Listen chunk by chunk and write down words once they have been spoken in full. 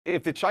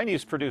If the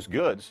Chinese produce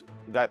goods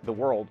that the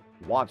world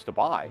wants to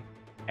buy,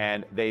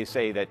 and they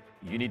say that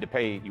you need to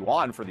pay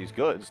yuan for these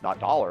goods, not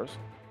dollars,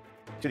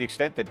 to the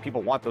extent that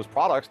people want those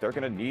products, they're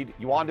going to need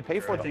yuan to pay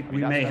for I them. think we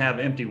may have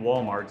empty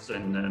Walmarts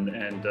and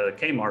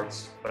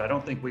Kmarts, but I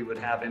don't think we would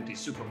have empty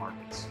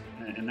supermarkets.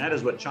 And that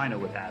is what China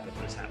would have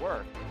if this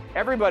happened.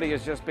 Everybody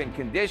has just been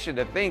conditioned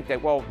to think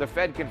that, well, the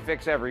Fed can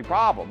fix every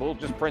problem. We'll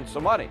just print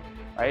some money,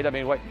 right? I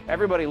mean,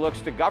 everybody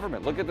looks to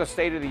government. Look at the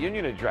State of the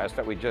Union address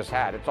that we just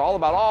had. It's all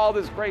about all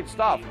this great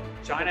stuff.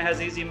 China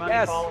has easy money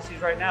policies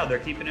right now. They're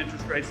keeping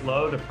interest rates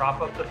low to prop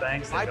up the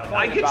banks.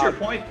 I get your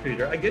point,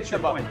 Peter. I get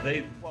your point.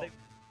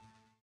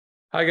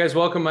 Hi, guys.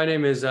 Welcome. My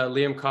name is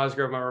Liam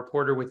Cosgrove. I'm a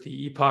reporter with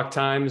the Epoch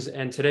Times.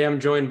 And today I'm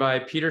joined by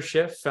Peter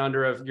Schiff,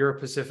 founder of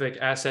Euro-Pacific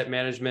Asset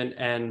Management,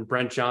 and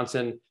Brent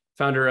Johnson,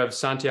 founder of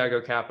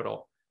Santiago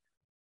Capital.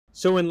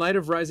 So in light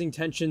of rising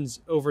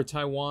tensions over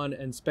Taiwan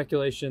and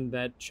speculation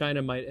that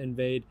China might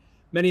invade,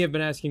 many have been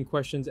asking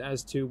questions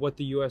as to what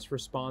the U.S.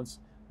 response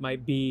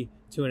might be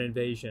to an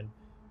invasion.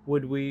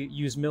 Would we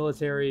use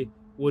military?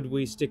 Would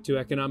we stick to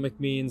economic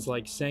means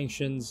like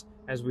sanctions,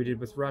 as we did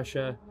with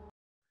Russia?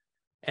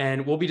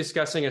 And we'll be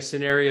discussing a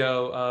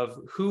scenario of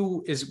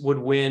who would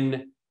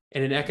win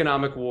in an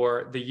economic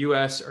war, the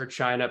U.S. or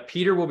China.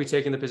 Peter will be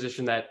taking the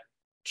position that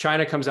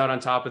China comes out on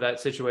top of that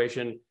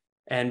situation,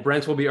 and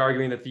Brent will be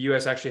arguing that the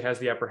U.S. actually has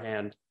the upper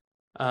hand.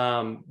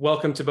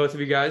 Welcome to both of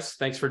you guys.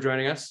 Thanks for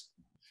joining us.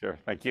 Sure.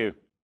 Thank you.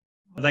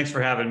 Thanks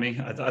for having me.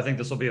 I think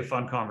this will be a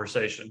fun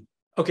conversation.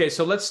 Okay,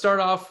 so let's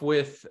start off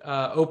with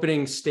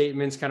opening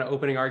statements, kind of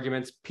opening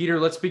arguments. Peter,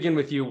 let's begin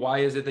with you. Why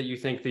is it that you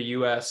think the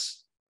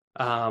U.S.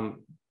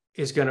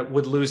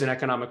 Would lose an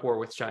economic war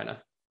with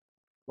China?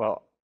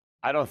 Well,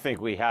 I don't think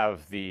we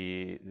have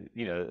the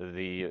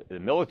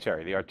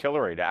military, the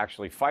artillery to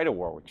actually fight a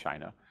war with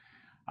China,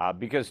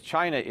 because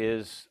China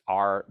is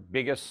our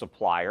biggest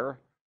supplier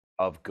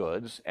of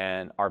goods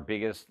and our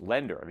biggest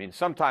lender. I mean,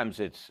 sometimes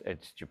it's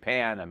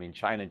Japan. I mean,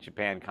 China and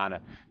Japan kind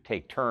of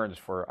take turns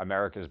for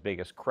America's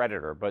biggest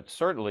creditor, but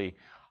certainly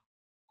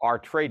our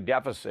trade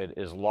deficit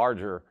is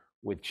larger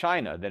with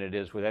China than it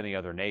is with any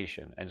other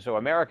nation. And so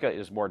America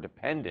is more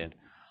dependent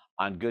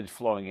on goods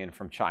flowing in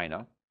from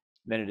China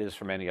than it is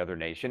from any other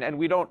nation. And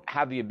we don't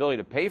have the ability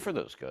to pay for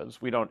those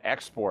goods. We don't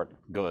export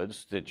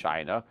goods to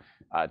China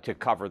to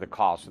cover the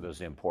cost of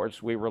those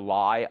imports. We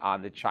rely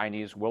on the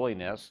Chinese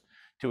willingness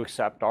to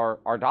accept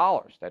our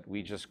dollars that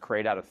we just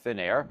create out of thin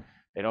air.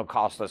 They don't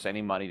cost us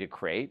any money to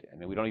create,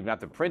 and we don't even have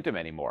to print them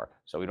anymore.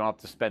 So we don't have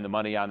to spend the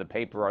money on the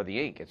paper or the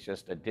ink. It's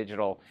just a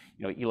digital,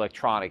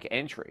 electronic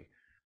entry.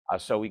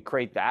 So we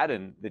create that,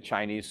 and the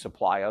Chinese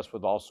supply us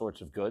with all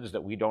sorts of goods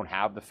that we don't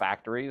have the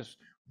factories,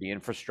 the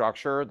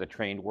infrastructure, the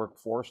trained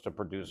workforce to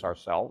produce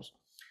ourselves.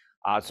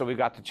 So we've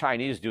got the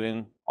Chinese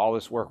doing all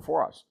this work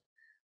for us.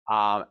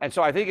 And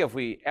so I think if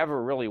we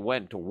ever really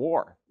went to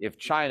war, if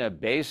China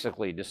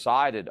basically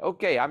decided,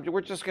 okay, we're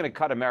just going to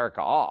cut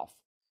America off,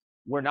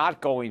 we're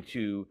not going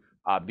to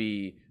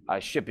be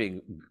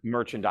shipping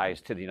merchandise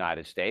to the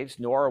United States,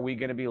 nor are we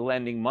going to be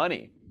lending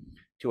money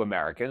to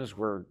Americans.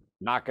 We're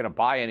not going to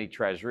buy any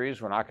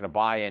treasuries. We're not going to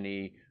buy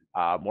any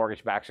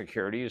mortgage-backed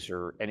securities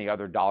or any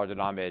other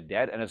dollar-denominated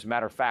debt. And as a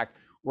matter of fact,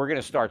 we're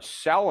going to start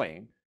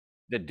selling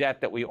the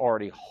debt that we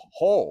already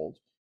hold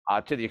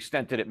to the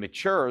extent that it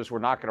matures. We're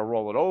not going to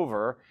roll it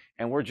over,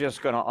 and we're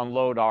just going to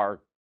unload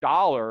our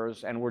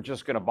dollars, and we're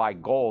just going to buy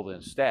gold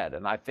instead.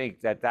 And I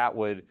think that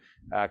would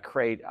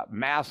create a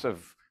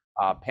massive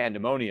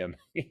pandemonium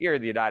here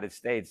in the United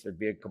States. There'd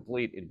be a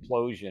complete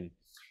implosion.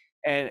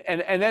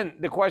 And then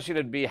the question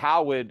would be,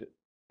 how would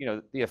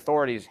the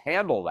authorities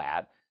handle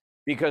that?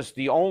 Because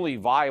the only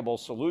viable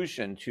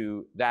solution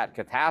to that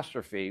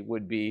catastrophe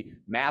would be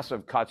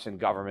massive cuts in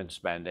government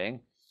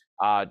spending,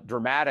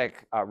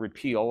 dramatic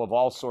repeal of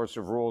all sorts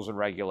of rules and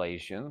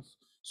regulations,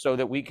 so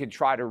that we could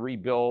try to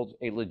rebuild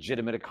a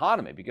legitimate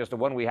economy. Because the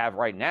one we have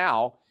right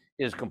now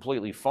is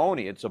completely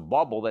phony. It's a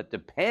bubble that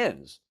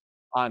depends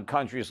on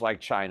countries like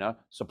China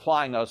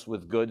supplying us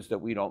with goods that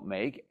we don't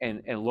make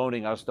and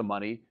loaning us the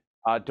money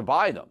to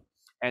buy them.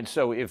 And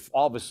so if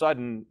all of a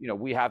sudden,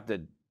 we have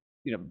to,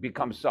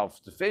 become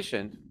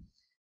self-sufficient,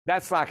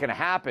 that's not going to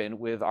happen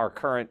with our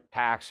current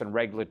tax and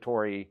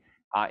regulatory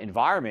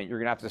environment. You're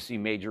going to have to see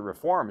major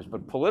reforms.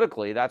 But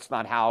politically, that's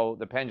not how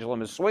the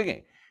pendulum is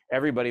swinging.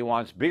 Everybody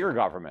wants bigger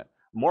government,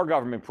 more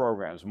government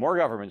programs, more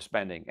government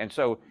spending. And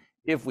so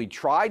if we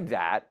tried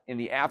that in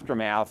the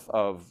aftermath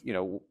of,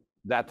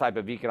 that type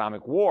of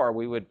economic war,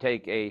 we would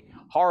take a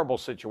horrible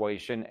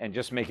situation and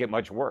just make it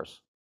much worse.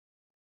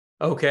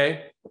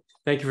 Okay.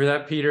 Thank you for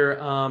that, Peter.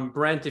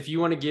 Brent, if you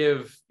want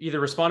to either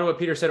respond to what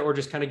Peter said or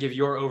just kind of give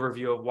your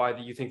overview of why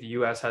you think the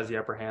U.S. has the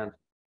upper hand.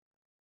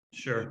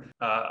 Sure.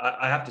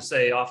 I have to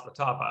say off the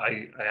top,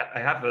 I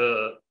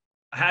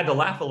had to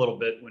laugh a little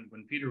bit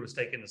when Peter was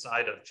taking the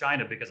side of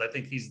China, because I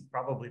think he's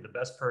probably the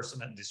best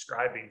person at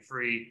describing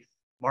free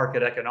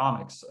market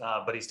economics,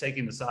 but he's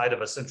taking the side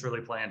of a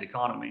centrally planned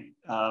economy,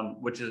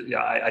 which is,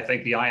 I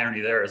think the irony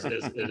there is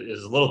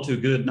a little too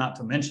good not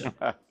to mention.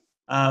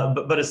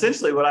 But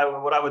essentially, what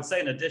I would say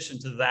in addition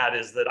to that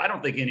is that I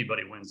don't think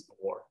anybody wins the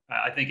war.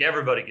 I think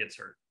everybody gets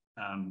hurt.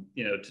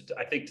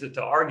 I think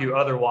to argue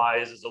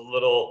otherwise is a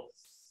little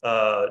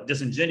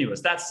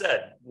disingenuous. That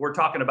said, we're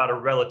talking about a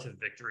relative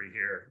victory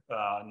here,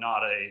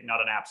 not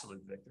an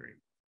absolute victory.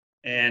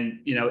 And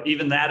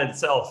even that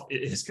itself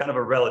is kind of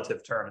a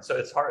relative term. So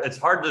it's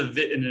hard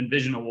to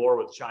envision a war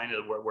with China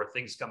where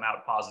things come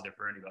out positive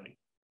for anybody.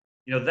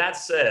 That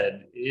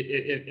said,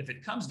 if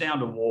it comes down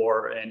to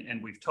war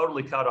and we've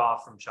totally cut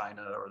off from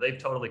China, or they've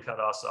totally cut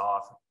us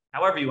off,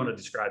 however you want to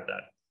describe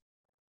that,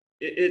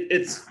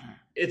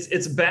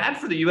 it's bad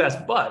for the U.S.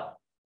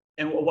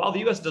 And while the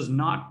U.S.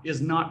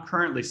 is not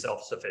currently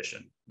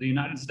self-sufficient, the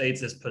United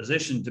States is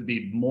positioned to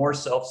be more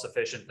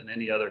self-sufficient than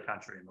any other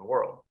country in the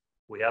world.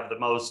 We have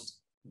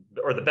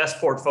the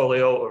best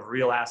portfolio of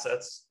real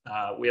assets.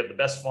 We have the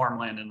best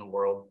farmland in the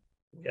world.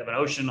 We have an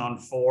ocean on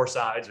 4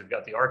 sides. We've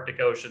got the Arctic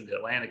Ocean, the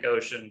Atlantic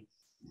Ocean,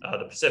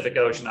 the Pacific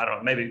Ocean. I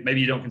don't know,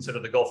 maybe you don't consider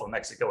the Gulf of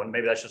Mexico, and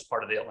maybe that's just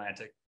part of the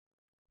Atlantic.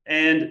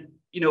 And,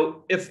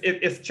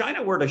 if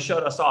China were to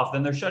shut us off,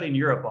 then they're shutting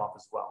Europe off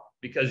as well,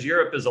 because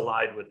Europe is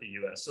allied with the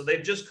US. So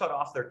they've just cut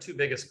off their 2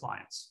 biggest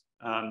clients.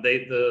 I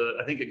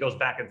think it goes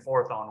back and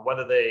forth on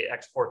whether they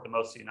export the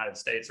most to the United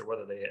States or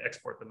whether they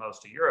export the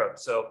most to Europe.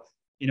 So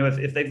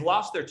if they've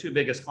lost their 2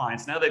 biggest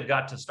clients, now they've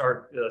got to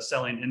start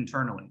selling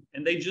internally,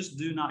 and they just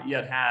do not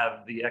yet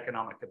have the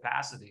economic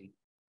capacity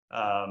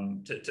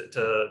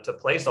to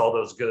place all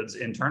those goods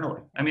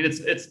internally. I mean,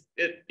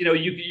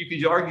 you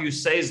could argue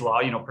Say's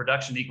law,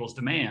 production equals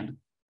demand,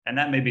 and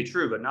that may be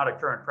true, but not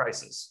at current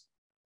prices.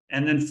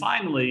 And then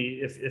finally,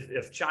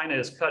 if China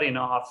is cutting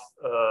off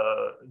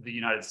the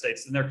United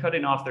States, then they're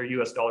cutting off their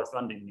US dollar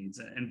funding needs.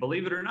 And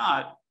believe it or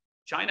not,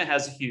 China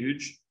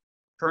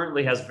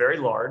currently has very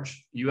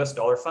large US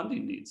dollar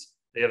funding needs.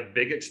 They have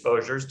big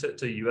exposures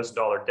to US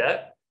dollar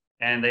debt,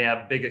 and they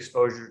have big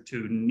exposure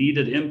to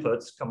needed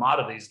inputs,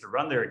 commodities to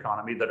run their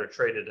economy that are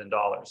traded in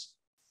dollars.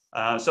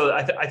 So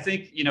I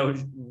think,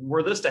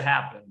 were this to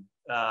happen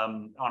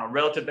on a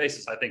relative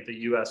basis, I think the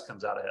US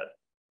comes out ahead.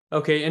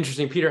 Okay,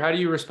 interesting. Peter, how do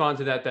you respond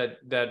to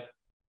that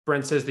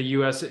Brent says the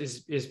US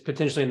is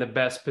potentially in the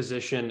best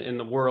position in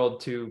the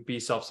world to be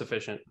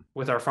self-sufficient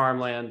with our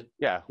farmland,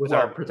 with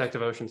our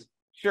protective oceans?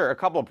 Sure, a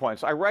couple of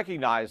points. I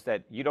recognize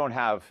that you don't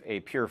have a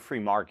pure free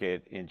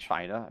market in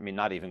China. I mean,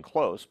 not even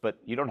close, but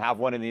you don't have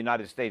one in the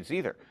United States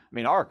either. I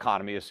mean, our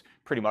economy is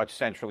pretty much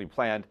centrally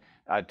planned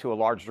to a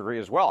large degree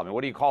as well. I mean,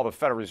 what do you call the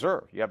Federal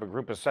Reserve? You have a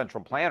group of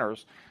central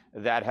planners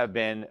that have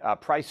been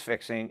price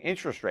fixing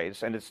interest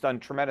rates, and it's done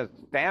tremendous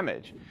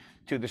damage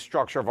to the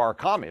structure of our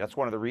economy. That's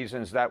one of the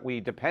reasons that we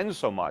depend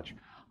so much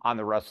on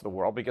the rest of the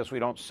world, because we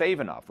don't save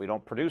enough, we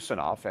don't produce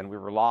enough, and we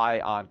rely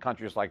on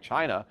countries like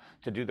China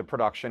to do the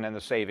production and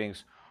the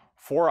savings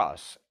for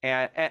us.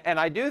 And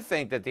I do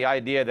think that the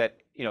idea that,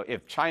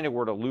 if China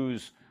were to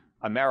lose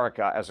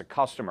America as a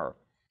customer,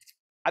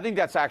 I think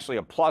that's actually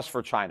a plus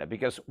for China,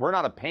 because we're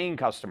not a paying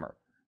customer.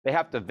 They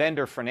have to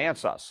vendor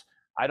finance us.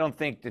 I don't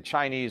think the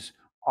Chinese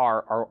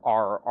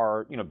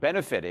are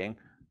benefiting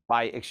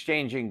by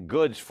exchanging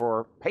goods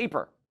for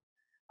paper.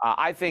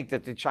 I think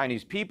that the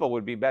Chinese people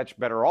would be much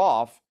better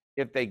off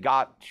if they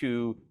got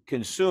to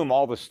consume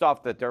all the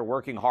stuff that they're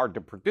working hard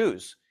to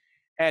produce.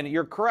 And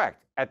you're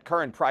correct, at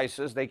current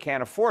prices, they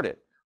can't afford it.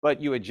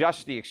 But you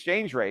adjust the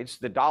exchange rates,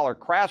 the dollar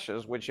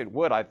crashes, which it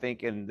would, I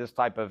think, in this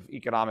type of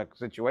economic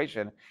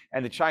situation,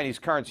 and the Chinese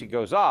currency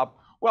goes up.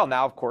 Well,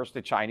 now, of course,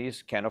 the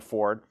Chinese can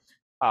afford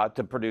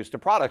to produce the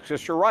products.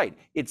 Because you're right,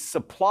 it's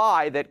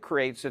supply that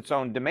creates its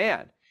own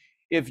demand.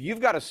 If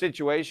you've got a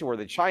situation where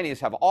the Chinese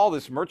have all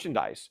this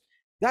merchandise,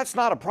 that's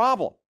not a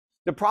problem.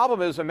 The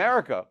problem is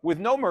America with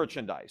no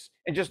merchandise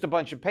and just a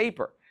bunch of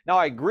paper. Now,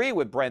 I agree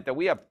with Brent that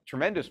we have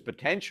tremendous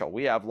potential.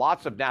 We have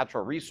lots of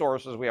natural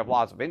resources. We have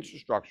lots of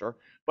infrastructure.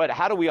 But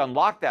how do we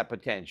unlock that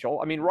potential?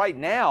 I mean, right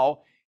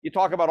now, you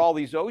talk about all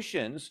these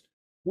oceans.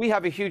 We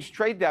have a huge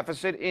trade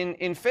deficit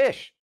in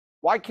fish.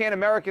 Why can't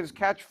Americans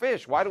catch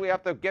fish? Why do we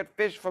have to get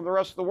fish from the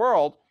rest of the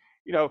world?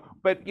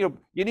 But you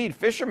need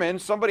fishermen.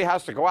 Somebody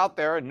has to go out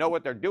there and know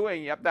what they're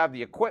doing. You have to have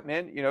the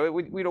equipment.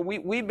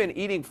 We've been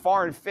eating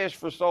foreign fish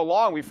for so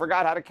long, we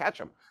forgot how to catch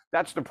them.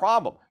 That's the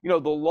problem. The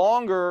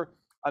longer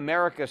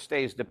America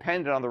stays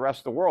dependent on the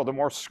rest of the world, the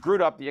more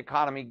screwed up the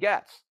economy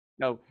gets.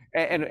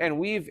 And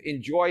we've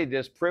enjoyed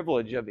this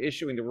privilege of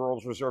issuing the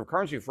world's reserve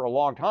currency for a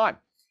long time.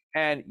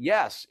 And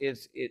yes,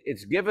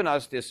 it's given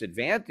us this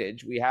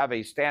advantage. We have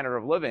a standard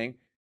of living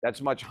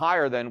that's much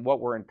higher than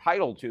what we're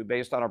entitled to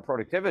based on our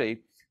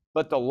productivity.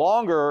 But the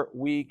longer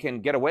we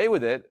can get away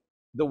with it,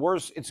 the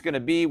worse it's going to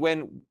be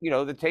when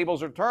the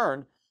tables are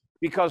turned,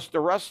 because the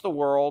rest of the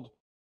world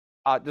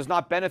does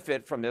not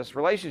benefit from this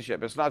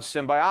relationship. It's not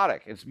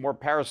symbiotic. It's more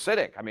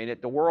parasitic. I mean,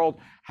 the world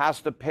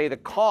has to pay the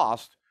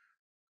cost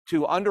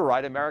to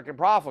underwrite American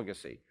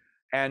profligacy.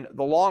 And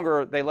the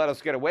longer they let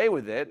us get away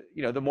with it,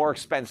 the more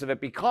expensive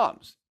it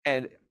becomes.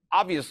 And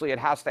obviously, it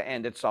has to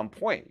end at some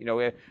point.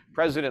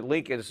 President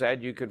Lincoln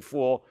said you could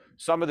fool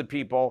some of the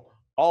people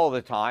all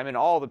the time and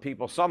all the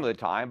people some of the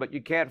time, but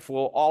you can't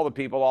fool all the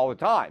people all the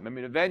time. I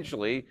mean,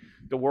 eventually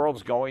the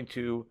world's going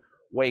to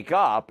wake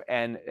up,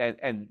 and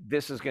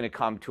this is going to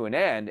come to an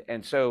end.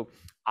 And so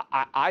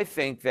I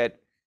think that,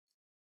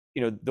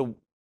 you know,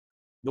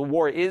 the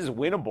war is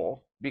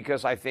winnable,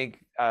 because I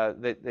think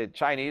that the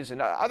Chinese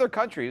and other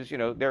countries, you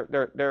know,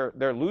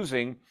 they're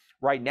losing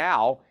right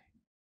now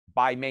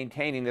by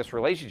maintaining this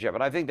relationship.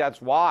 And I think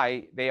that's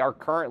why they are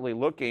currently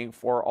looking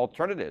for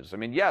alternatives. I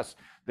mean, yes,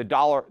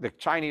 the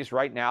Chinese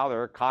right now,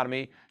 their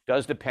economy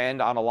does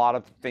depend on a lot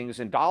of things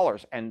in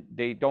dollars, and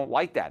they don't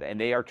like that. And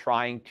they are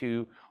trying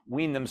to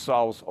wean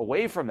themselves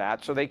away from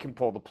that so they can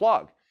pull the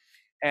plug.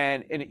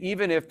 And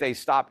even if they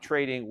stop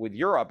trading with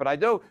Europe, and I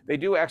know they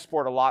do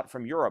export a lot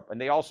from Europe,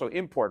 and they also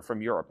import from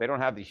Europe. They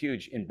don't have the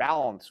huge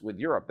imbalance with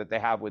Europe that they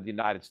have with the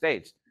United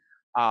States.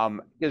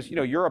 Because, you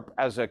know, Europe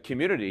as a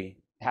community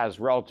has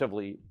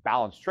relatively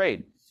balanced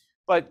trade.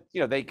 But,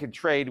 you know, they could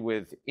trade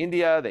with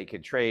India, they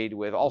could trade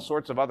with all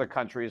sorts of other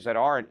countries that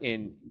aren't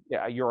in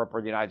Europe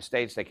or the United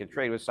States. They could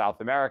trade with South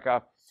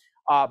America.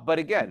 But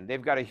again,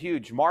 they've got a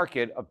huge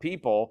market of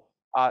people.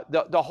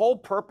 The whole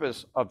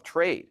purpose of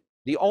trade,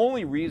 the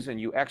only reason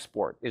you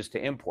export is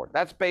to import.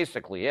 That's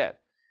basically it,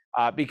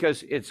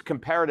 because it's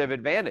comparative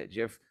advantage.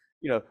 If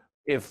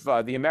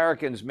the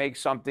Americans make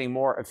something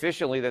more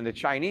efficiently than the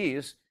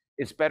Chinese,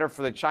 it's better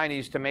for the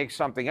Chinese to make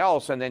something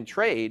else and then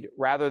trade,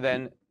 rather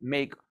than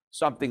make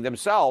something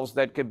themselves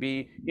that could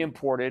be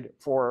imported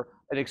for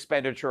an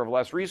expenditure of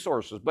less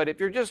resources. But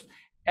if you're just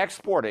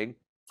exporting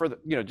for the,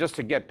 you know, just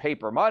to get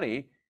paper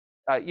money,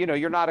 you know,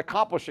 you're not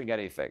accomplishing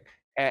anything.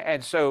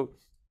 And so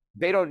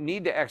they don't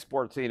need to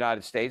export to the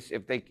United States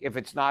if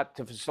it's not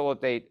to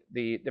facilitate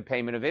the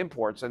payment of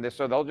imports, and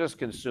so they'll just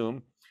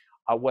consume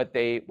what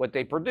they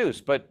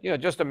produce. But, you know,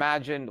 just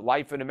imagine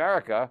life in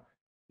America.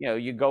 You know,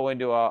 you go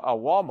into a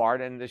Walmart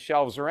and the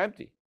shelves are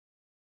empty.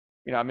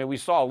 You know, I mean, we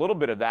saw a little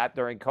bit of that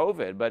during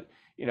COVID, but,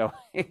 you know,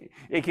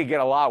 it could get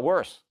a lot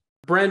worse.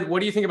 Brent, what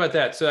do you think about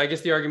that? So I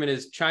guess the argument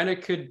is China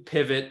could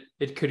pivot,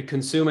 it could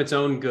consume its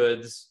own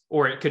goods,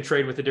 or it could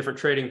trade with a different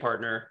trading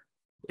partner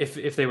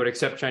if they would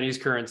accept Chinese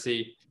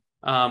currency.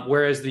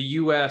 Whereas the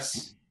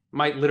US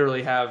might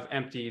literally have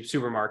empty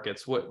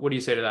supermarkets. What do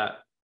you say to that?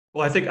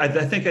 Well, I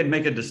think I'd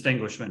make a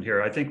distinguishment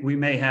here. I think we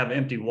may have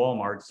empty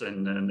Walmarts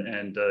and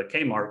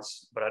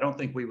Kmarts, but I don't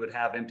think we would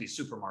have empty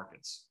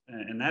supermarkets.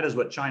 And that is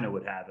what China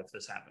would have if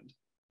this happened.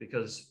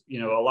 Because,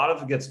 you know, a lot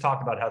of it gets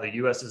talked about how the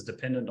US is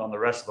dependent on the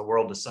rest of the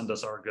world to send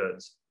us our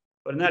goods.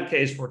 But in that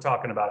case, we're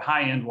talking about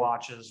high-end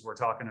watches, we're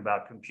talking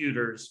about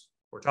computers,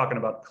 we're talking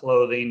about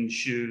clothing,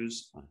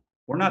 shoes.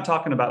 We're not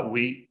talking about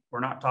wheat, we're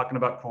not talking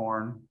about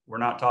corn, we're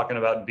not talking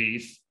about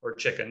beef or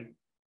chicken.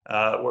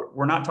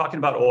 We're not talking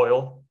about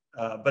oil.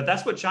 But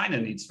that's what China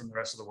needs from the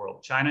rest of the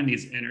world. China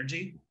needs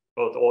energy,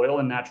 both oil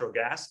and natural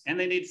gas, and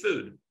they need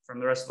food from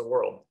the rest of the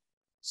world.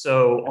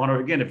 So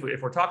again,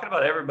 if we're talking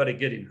about everybody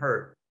getting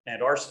hurt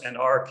and our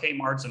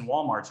Kmarts and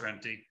Walmarts are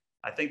empty,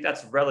 I think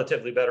that's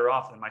relatively better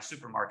off than my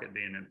supermarket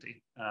being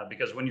empty.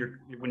 Because when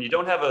you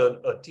don't have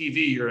a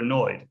TV, you're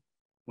annoyed.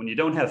 When you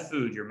don't have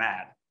food, you're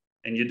mad.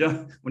 And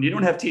when you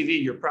don't have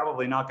TV, you're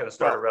probably not going to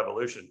start a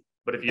revolution.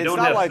 But if you don't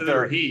have food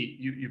or heat,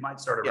 you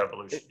might start a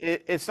revolution.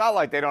 It's not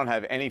like they don't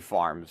have any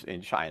farms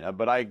in China,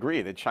 but I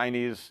agree. The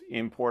Chinese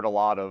import a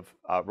lot of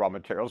raw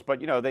materials, but,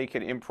 you know, they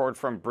can import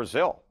from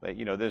Brazil. They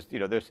can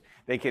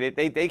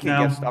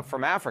get stuff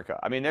from Africa.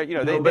 I mean,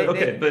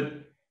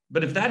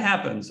 but if that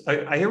happens,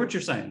 I hear what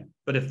you're saying.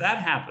 But if that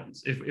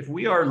happens, if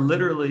we are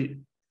literally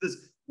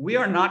we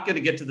are not going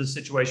to get to the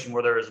situation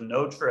where there is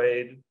no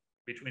trade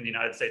between the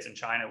United States and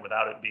China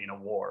without it being a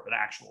war, an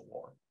actual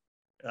war.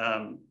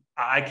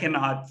 I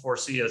cannot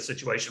foresee a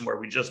situation where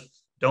we just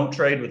don't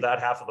trade with that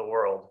half of the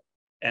world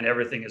and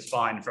everything is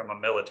fine from a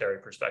military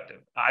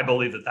perspective. I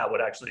believe that would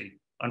actually,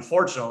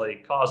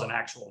 unfortunately, cause an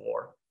actual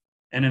war.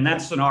 And in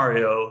that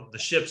scenario, the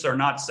ships are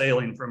not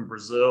sailing from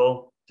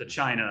Brazil to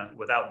China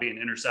without being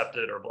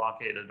intercepted or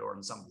blockaded or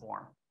in some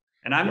form.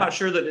 And I'm not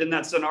sure that in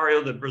that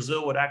scenario that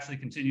Brazil would actually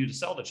continue to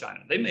sell to China.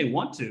 They may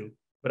want to,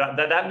 but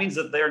that means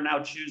that they're now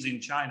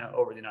choosing China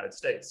over the United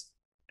States.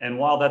 And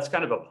while that's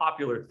kind of a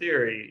popular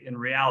theory, in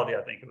reality,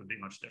 I think it would be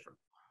much different.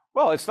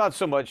 Well, it's not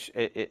so much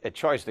a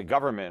choice. The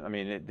government. I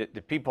mean,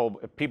 the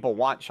people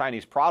want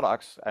Chinese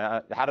products.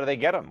 How do they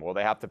get them? Well,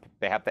 they have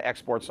to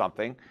export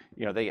something.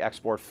 You know, they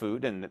export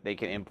food, and they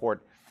can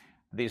import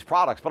these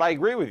products. But I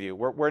agree with you.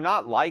 We're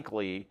not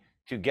likely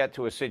to get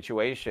to a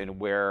situation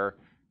where,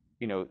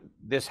 you know,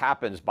 this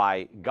happens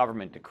by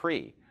government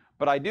decree.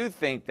 But I do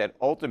think that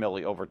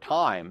ultimately, over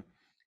time,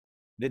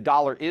 the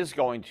dollar is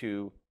going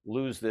to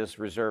lose this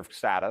reserve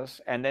status,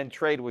 and then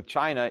trade with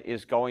China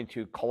is going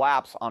to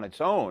collapse on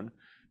its own,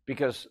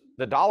 because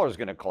the dollar is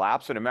going to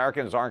collapse and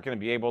Americans aren't going to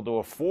be able to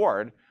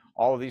afford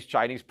all of these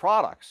Chinese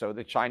products. So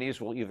the Chinese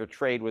will either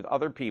trade with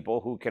other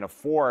people who can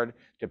afford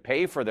to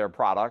pay for their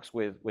products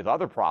with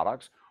other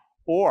products,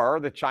 or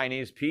the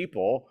Chinese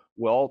people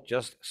will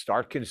just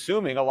start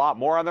consuming a lot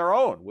more on their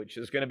own, which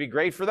is going to be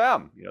great for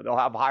them. You know, they'll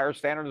have higher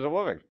standards of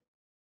living.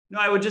 No,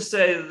 I would just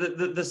say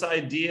that this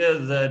idea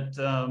that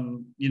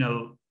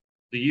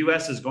the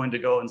U.S. is going to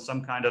go in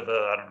some kind of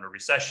a, I don't know,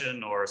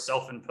 recession or a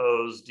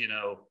self-imposed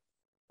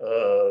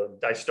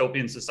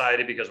dystopian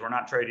society because we're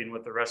not trading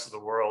with the rest of the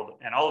world,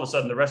 and all of a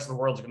sudden the rest of the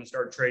world is going to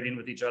start trading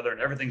with each other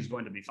and everything's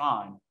going to be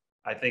fine,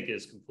 I think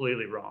is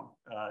completely wrong.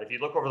 If you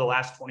look over the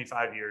last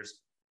 25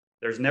 years,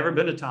 there's never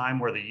been a time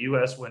where the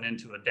U.S. went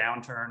into a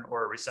downturn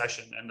or a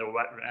recession and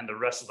the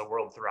rest of the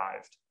world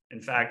thrived.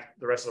 In fact,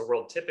 the rest of the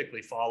world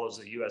typically follows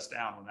the U.S.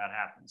 down when that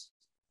happens.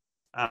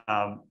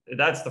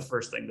 That's the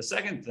first thing. The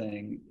second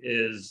thing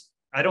is,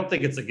 I don't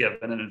think it's a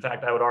given, and in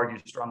fact, I would argue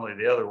strongly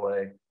the other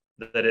way,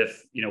 that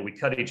if we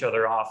cut each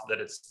other off, that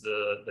it's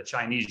the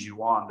Chinese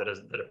yuan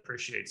that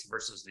appreciates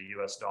versus the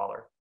U.S.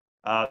 dollar.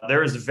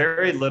 There is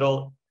very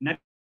little,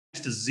 next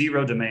to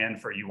zero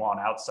demand for yuan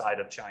outside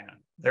of China.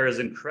 There is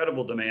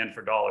incredible demand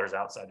for dollars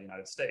outside the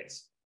United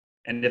States.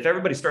 And if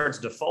everybody starts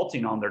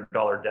defaulting on their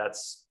dollar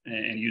debts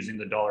and using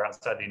the dollar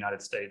outside the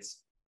United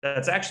States,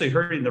 that's actually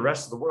hurting the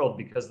rest of the world,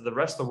 because the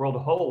rest of the world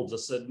holds a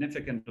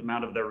significant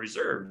amount of their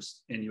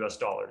reserves in US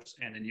dollars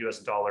and in US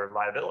dollar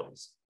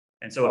liabilities.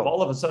 And so if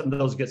all of a sudden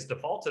those gets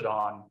defaulted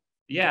on,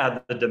 yeah,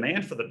 the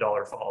demand for the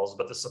dollar falls,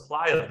 but the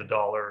supply of the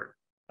dollar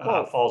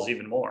falls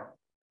even more.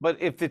 But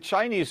if the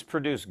Chinese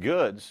produce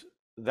goods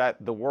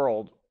that the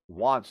world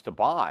wants to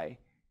buy,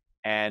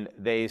 and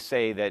they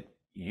say that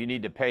you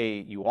need to pay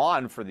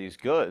yuan for these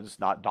goods,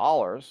 not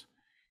dollars,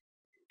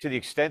 to the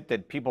extent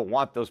that people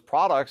want those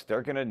products,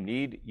 they're going to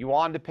need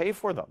yuan to pay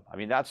for them. I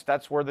mean,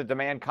 that's where the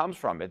demand comes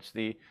from. It's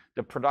the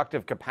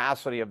productive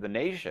capacity of the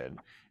nation.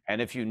 And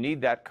if you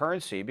need that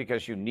currency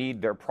because you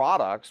need their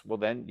products, well,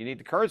 then you need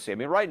the currency. I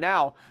mean, right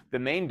now, the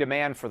main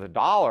demand for the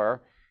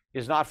dollar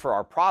is not for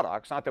our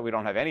products, not that we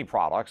don't have any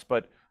products,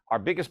 but our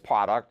biggest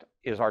product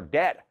is our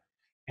debt.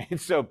 And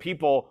so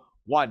people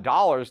want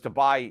dollars to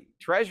buy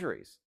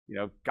treasuries.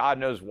 God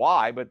knows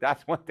why, but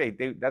that's what they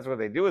do. That's what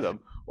they do with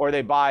them. Or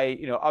they buy,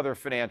 other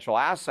financial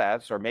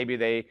assets, or maybe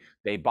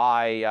they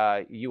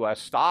buy U.S.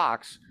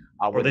 stocks.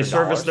 Or they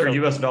service their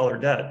U.S. dollar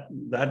debt.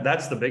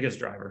 That's the biggest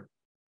driver.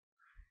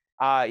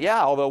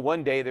 Yeah, although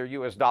one day their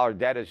U.S. dollar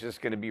debt is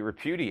just going to be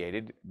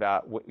repudiated,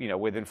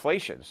 with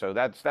inflation. So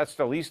that's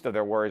the least of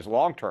their worries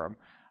long term,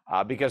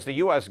 because the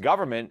U.S.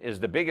 government is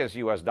the biggest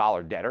U.S.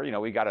 dollar debtor.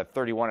 We got a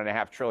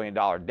 $31.5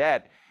 trillion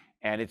debt,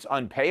 and it's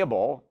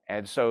unpayable.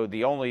 And so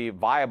the only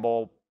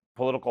viable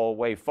political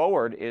way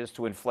forward is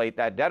to inflate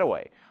that debt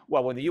away.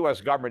 Well, when the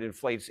U.S. government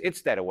inflates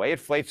its debt away, it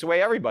inflates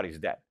away everybody's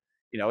debt.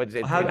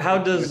 How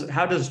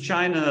does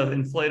China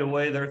inflate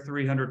away their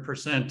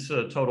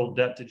 300% total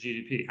debt to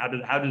GDP?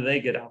 How do they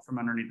get out from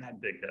underneath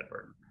that big debt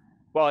burden?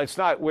 Well, it's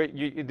not.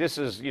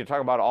 You're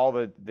talking about all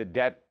the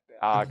debt.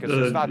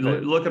 It's not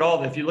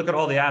if you look at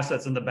all the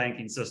assets in the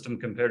banking system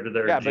compared to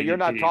their GDP, but you're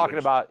not talking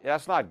about,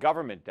 that's not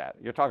government debt.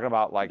 You're talking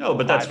about no,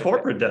 but that's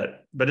corporate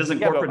debt. But isn't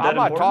corporate debt important?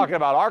 I'm not talking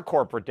about our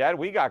corporate debt.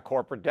 We got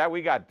corporate debt.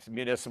 We got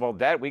municipal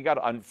debt. We got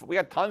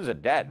tons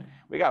of debt.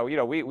 We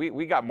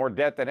got more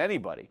debt than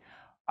anybody.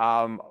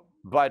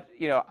 But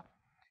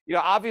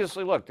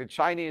obviously, look, the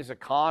Chinese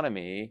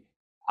economy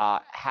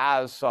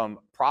has some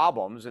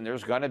problems, and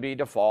there's going to be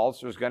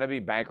defaults. There's going to be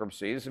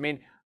bankruptcies. I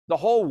mean, the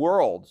whole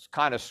world's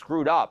kind of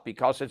screwed up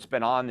because it's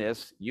been on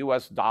this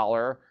U.S.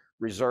 dollar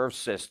reserve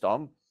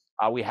system.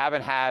 We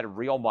haven't had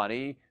real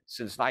money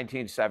since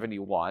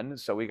 1971.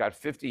 So we got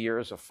 50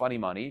 years of funny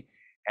money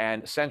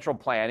and central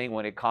planning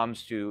when it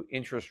comes to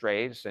interest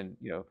rates.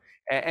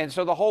 And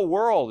so the whole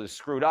world is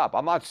screwed up.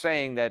 I'm not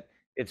saying that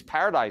it's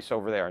paradise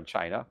over there in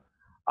China,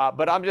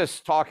 but I'm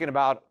just talking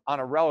about, on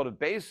a relative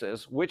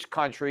basis, which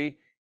country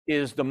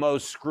is the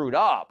most screwed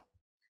up.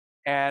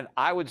 And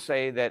I would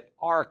say that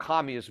our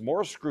economy is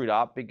more screwed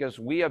up because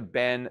we have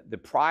been the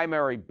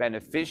primary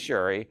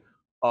beneficiary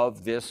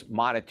of this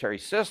monetary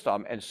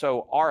system. And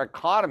so our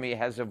economy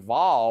has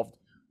evolved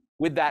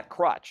with that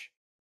crutch,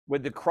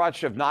 with the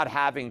crutch of not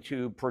having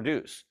to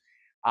produce,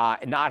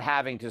 not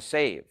having to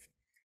save.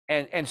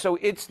 And so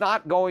it's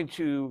not going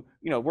to,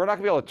 we're not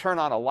gonna be able to turn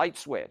on a light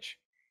switch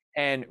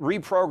and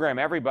reprogram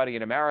everybody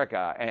in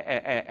America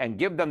and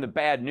give them the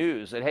bad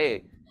news that,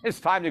 hey,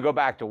 it's time to go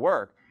back to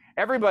work.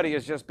 Everybody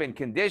has just been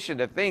conditioned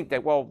to think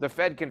that, well, the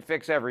Fed can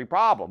fix every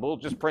problem. We'll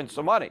just print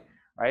some money,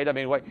 right? I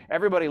mean,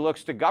 everybody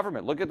looks to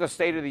government. Look at the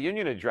State of the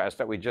Union address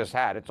that we just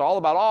had. It's all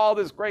about all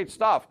this great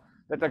stuff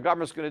that the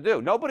government's going to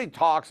do. Nobody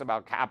talks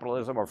about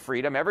capitalism or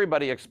freedom.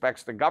 Everybody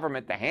expects the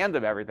government to hand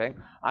them everything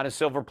on a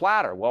silver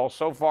platter. Well,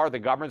 so far the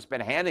government's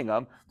been handing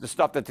them the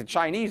stuff that the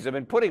Chinese have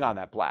been putting on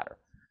that platter.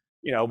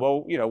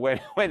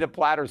 When the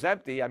platter's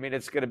empty, I mean,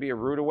 it's going to be a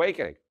rude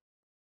awakening.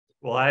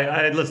 Well,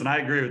 I listen, I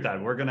agree with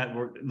that.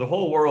 The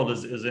whole world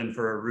is in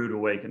for a rude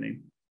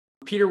awakening.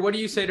 Peter, what do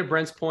you say to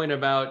Brent's point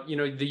about,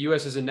 the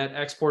U.S. is a net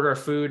exporter of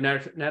food,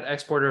 net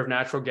exporter of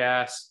natural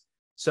gas?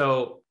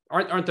 So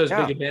aren't those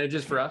big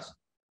advantages for us?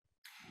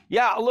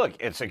 Yeah, look,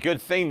 it's a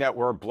good thing that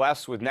we're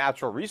blessed with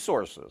natural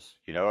resources.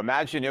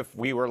 Imagine if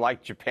we were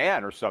like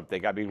Japan or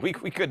something. I mean, we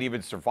couldn't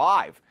even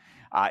survive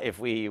if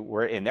we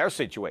were in their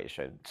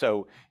situation.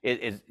 So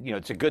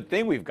it's a good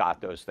thing we've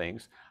got those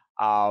things.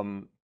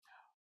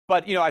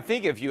 But, I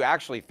think if you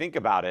actually think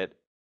about it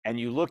and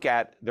you look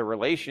at the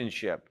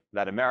relationship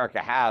that America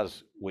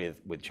has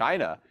with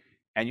China,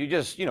 and you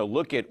just,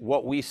 look at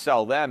what we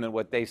sell them and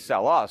what they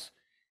sell us,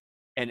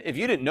 and if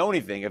you didn't know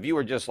anything, if you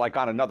were just like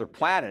on another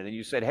planet and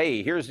you said,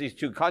 hey, here's these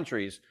two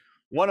countries,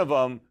 one of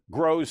them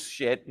grows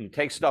shit and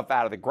takes stuff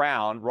out of the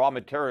ground, raw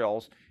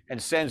materials, and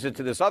sends it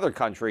to this other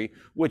country,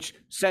 which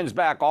sends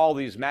back all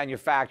these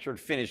manufactured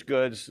finished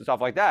goods,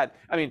 stuff like that.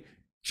 I mean,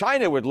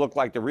 China would look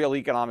like the real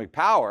economic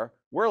power.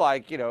 We're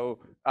like, a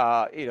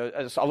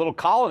little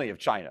colony of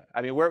China.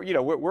 I mean,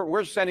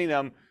 we're sending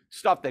them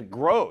stuff that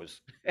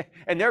grows,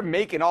 and they're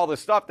making all the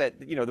stuff that,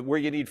 where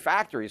you need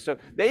factories. So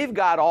they've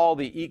got all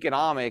the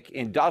economic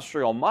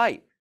industrial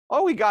might.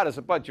 All we got is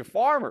a bunch of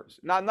farmers.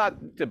 Not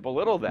to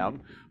belittle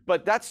them,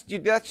 but that's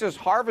just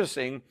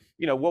harvesting,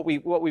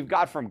 what we've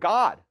got from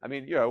God. I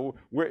mean,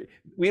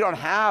 we don't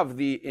have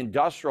the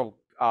industrial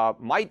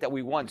might that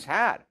we once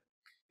had,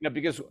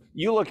 because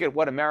you look at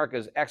what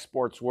America's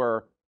exports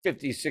were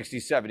 50,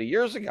 60, 70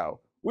 years ago.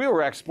 We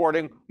were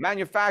exporting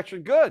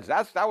manufactured goods.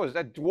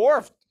 That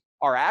dwarfed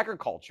our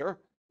agriculture.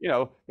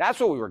 That's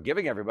what we were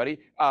giving everybody.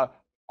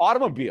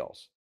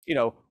 Automobiles,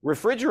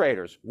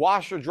 refrigerators,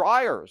 washer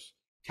dryers,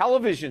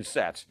 television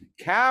sets,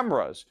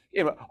 cameras,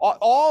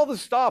 all the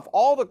stuff,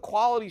 all the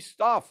quality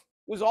stuff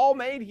was all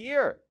made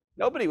here.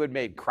 Nobody would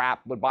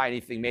buy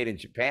anything made in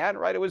Japan,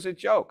 right? It was a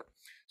joke.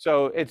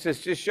 So it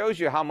just shows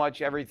you how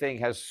much everything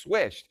has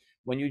switched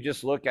when you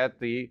just look at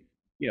the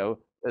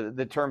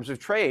terms of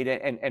trade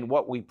and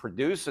what we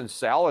produce and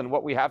sell and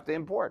what we have to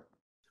import.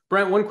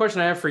 Brent, one question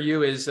I have for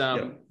you is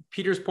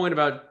Peter's point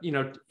about,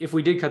 if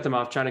we did cut them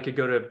off, China could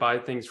go to buy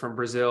things from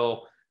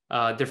Brazil,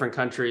 different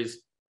countries.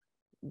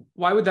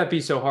 Why would that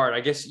be so hard?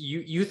 I guess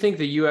you think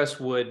the U.S.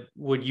 would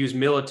use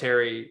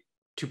military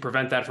to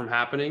prevent that from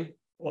happening?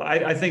 Well,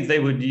 I think they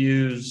would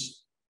use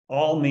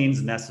all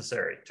means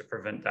necessary to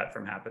prevent that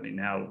from happening.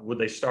 Now, would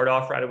they start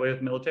off right away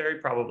with military?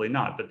 Probably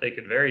not, but they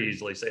could very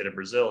easily say to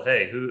Brazil,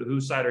 hey,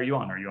 whose side are you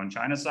on? Are you on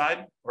China's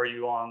side or are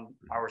you on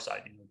our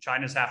side?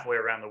 China's halfway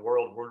around the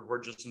world.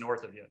 We're just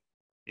north of you.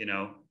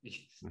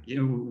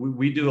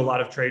 We do a lot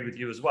of trade with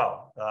you as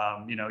well.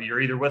 You're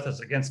either with us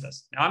or against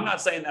us. Now, I'm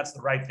not saying that's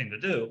the right thing to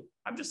do.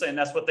 I'm just saying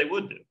that's what they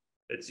would do.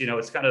 It's,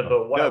 it's kind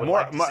of what I would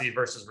like to see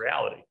versus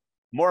reality.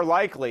 More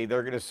likely,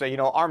 they're going to say,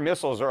 our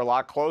missiles are a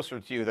lot closer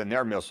to you than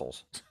their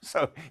missiles.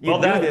 So you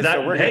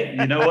hey,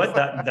 you know what?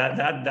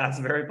 That's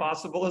very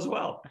possible as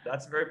well.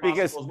 That's very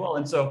possible as well.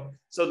 And so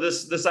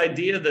this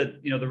idea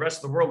that the rest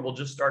of the world will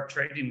just start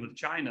trading with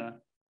China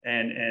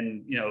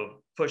and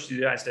push the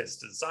United States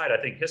to the side, I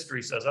think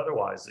history says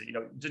otherwise.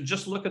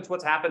 Just look at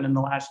what's happened in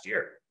the last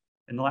year.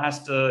 In the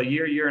last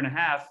year and a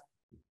half,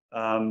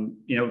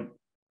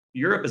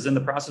 Europe is in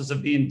the process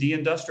of being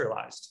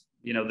deindustrialized.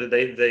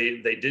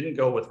 They didn't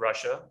go with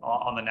Russia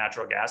on the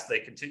natural gas. They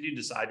continued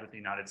to side with the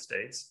United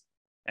States.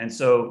 And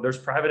so there's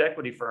private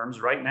equity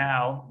firms right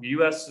now,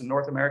 US and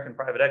North American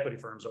private equity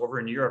firms over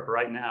in Europe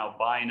right now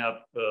buying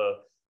up,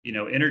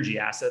 energy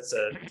assets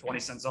at 20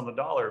 cents on the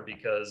dollar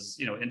because,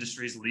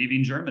 industries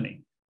leaving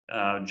Germany.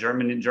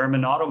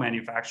 German auto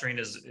manufacturing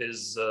they've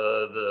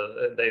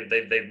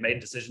made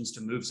decisions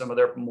to move some of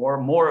their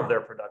more of their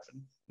production,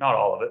 not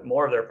all of it,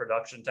 more of their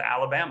production to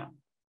Alabama.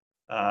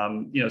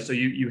 So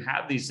you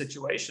have these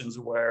situations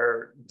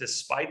where,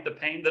 despite the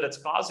pain that it's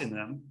causing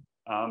them,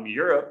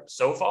 Europe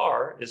so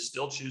far is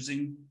still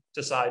choosing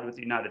to side with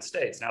the United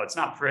States. Now, it's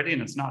not pretty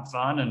and it's not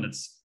fun, and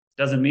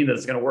doesn't mean that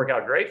it's going to work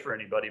out great for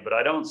anybody. But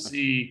I don't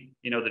see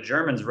the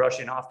Germans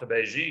rushing off to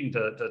Beijing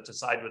to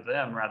side with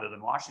them rather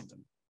than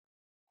Washington.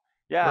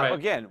 Yeah, right.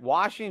 Again,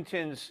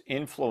 Washington's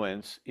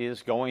influence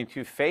is going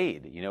to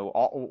fade.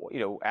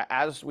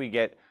 As we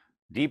get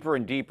deeper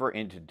and deeper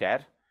into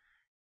debt.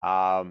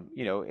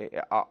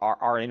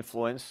 Our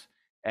influence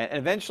and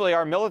eventually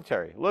our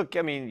military. Look,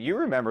 I mean, you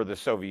remember the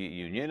Soviet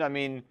Union. I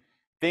mean,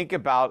 think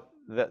about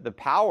the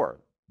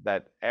power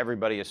that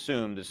everybody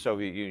assumed the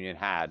Soviet Union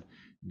had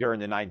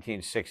during the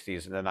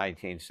 1960s and the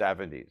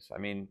 1970s. I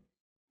mean,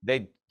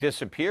 they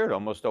disappeared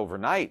almost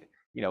overnight,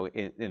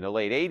 in the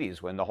late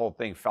 80s when the whole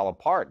thing fell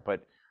apart.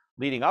 But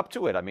leading up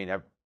to it, I mean,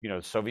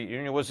 the Soviet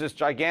Union was this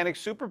gigantic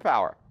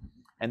superpower,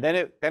 and then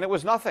it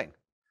was nothing.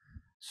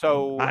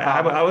 So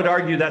I would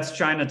argue that's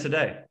China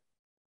today.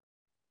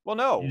 Well,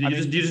 no. You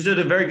just did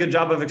a very good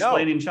job of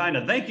explaining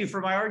China. Thank you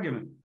for my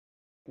argument.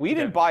 We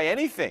didn't buy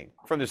anything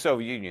from the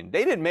Soviet Union.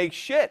 They didn't make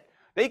shit.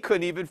 They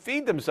couldn't even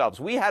feed themselves.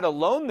 We had to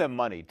loan them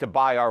money to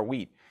buy our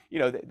wheat. We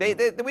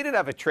didn't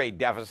have a trade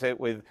deficit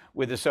with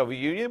the Soviet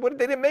Union.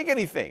 They didn't make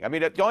anything. I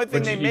mean, the only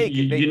thing they make.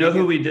 You know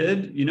who we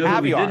did? You know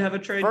who we did have a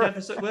trade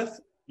deficit with?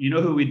 You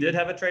know who we did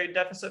have a trade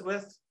deficit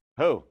with?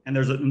 Who? And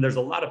there's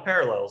a lot of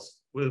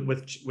parallels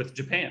with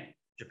Japan.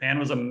 Japan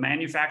was a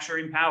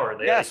manufacturing power.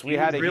 They had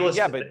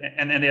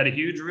and then they had a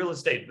huge real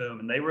estate boom,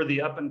 and they were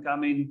the up and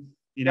coming.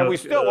 We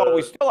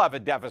still have a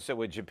deficit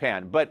with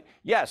Japan. But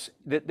yes,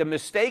 the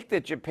mistake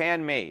that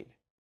Japan made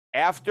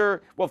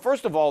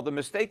first of all, the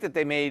mistake that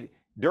they made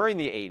during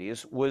the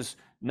 80s was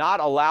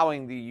not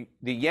allowing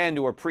the yen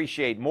to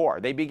appreciate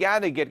more. They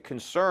began to get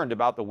concerned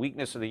about the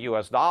weakness of the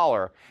US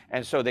dollar,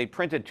 and so they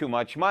printed too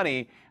much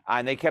money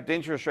and they kept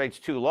interest rates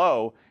too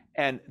low,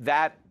 and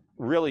that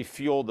really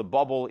fueled the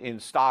bubble in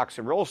stocks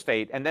and real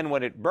estate. And then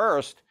when it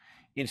burst,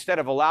 instead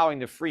of allowing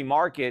the free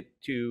market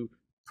to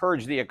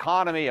purge the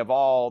economy of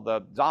all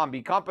the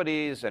zombie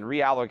companies and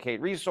reallocate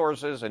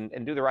resources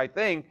and do the right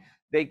thing,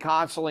 they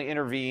constantly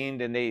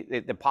intervened, and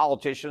the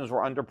politicians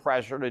were under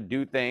pressure to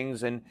do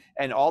things, and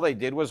all they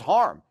did was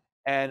harm.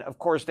 And of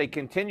course, they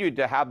continued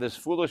to have this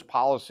foolish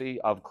policy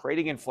of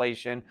creating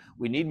inflation.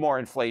 We need more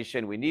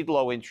inflation. We need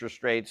low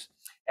interest rates.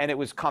 And it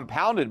was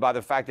compounded by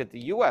the fact that the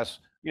US,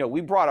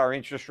 we brought our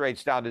interest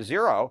rates down to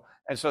zero.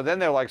 And so then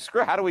they're like,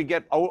 screw, how do we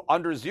get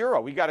under zero?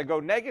 We got to go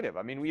negative.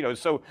 I mean,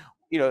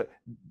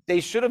 they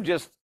should have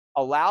just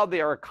allowed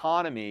their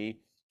economy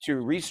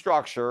to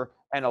restructure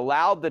and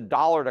allowed the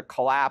dollar to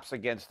collapse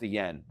against the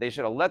yen. They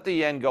should have let the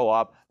yen go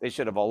up. They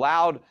should have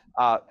allowed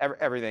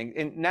everything.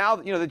 And now,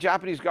 the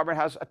Japanese government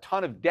has a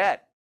ton of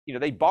debt.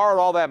 They borrowed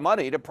all that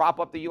money to prop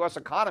up the U.S.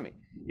 economy,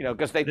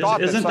 because they thought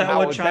that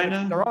somehow it would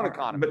benefit their own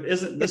economy.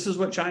 But this is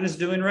what China's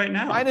doing right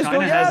now?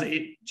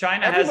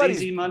 China has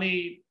easy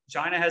money.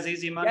 China has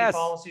easy money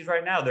policies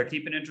right now. They're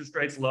keeping interest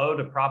rates low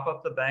to prop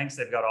up the banks.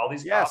 They've got all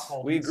these cross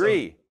holdings. We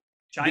agree.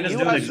 So China's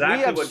doing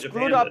exactly what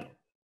Japan did.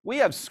 We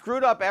have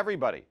screwed up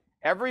everybody.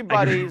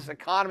 Everybody's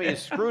economy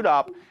is screwed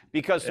up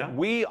because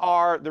we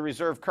are the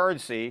reserve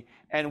currency,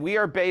 and we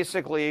are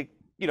basically,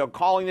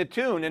 calling the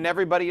tune, and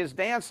everybody is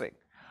dancing.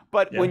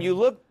 But when you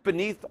look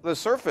beneath the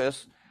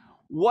surface,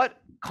 what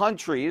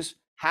countries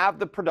have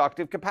the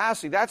productive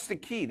capacity? That's the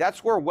key.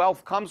 That's where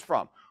wealth comes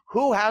from.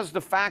 Who has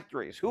the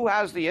factories? Who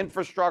has the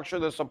infrastructure,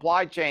 the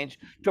supply chains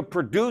to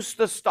produce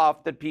the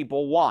stuff that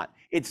people want?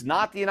 It's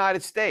not the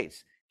United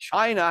States.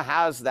 China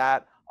has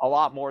that a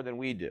lot more than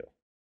we do.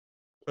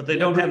 But they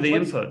don't have the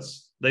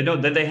inputs.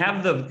 They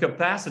have the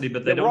capacity,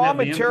 but they don't have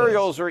the inputs. The raw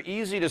materials are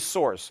easy to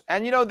source.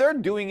 And they're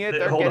doing it.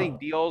 They're getting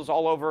deals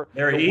all over.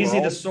 They're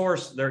easy to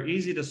source. They're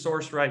easy to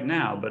source right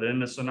now, but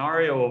in a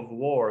scenario of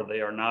war,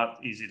 they are not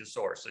easy to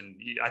source. And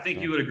I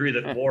think you would agree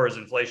that war is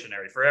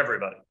inflationary for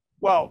everybody.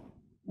 Well,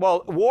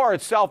 war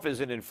itself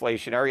isn't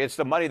inflationary. It's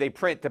the money they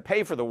print to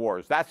pay for the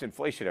wars. That's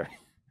inflationary.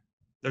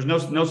 There's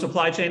no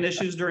supply chain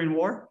issues during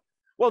war?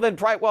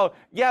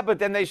 But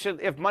then they should,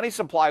 if money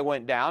supply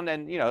went down,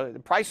 then, the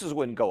prices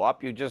wouldn't go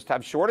up. You just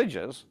have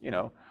shortages,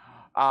 right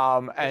now,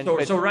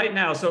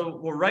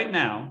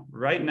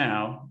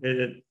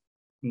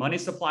 money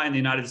supply in the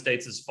United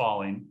States is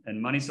falling and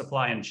money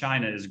supply in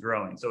China is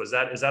growing. So is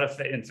that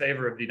in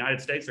favor of the United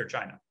States or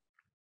China?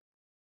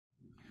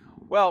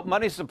 Well,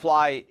 money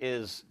supply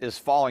is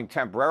falling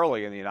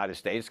temporarily in the United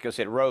States because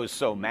it rose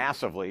so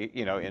massively,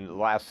 in the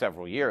last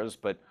several years,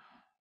 but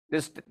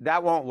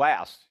that won't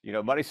last.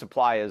 Money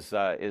supply is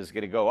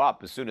going to go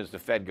up as soon as the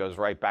Fed goes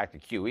right back to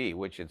QE,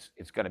 which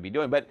it's going to be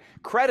doing. But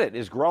credit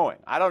is growing.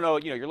 I don't know.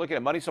 You're looking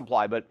at money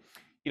supply, but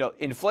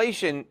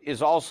inflation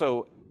is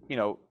also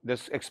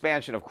this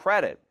expansion of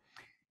credit,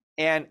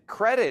 and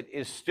credit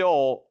is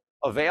still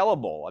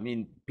available. I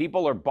mean,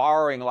 people are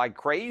borrowing like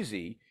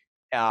crazy.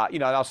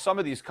 Now some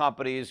of these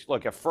companies,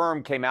 look, a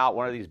firm came out,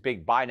 one of these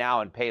big buy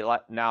now and pay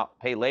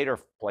later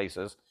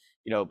places.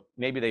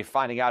 Maybe they're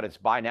finding out it's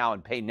buy now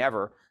and pay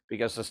never,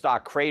 because the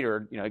stock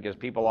cratered, because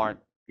people aren't,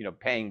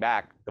 paying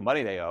back the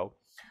money they owe.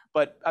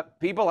 But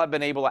people have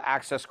been able to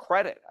access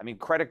credit. I mean,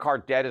 credit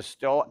card debt is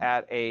still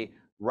at a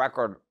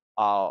record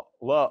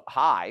low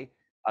high.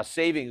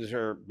 Savings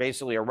are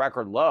basically a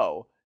record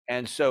low.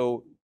 And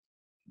so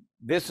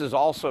this is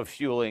also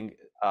fueling,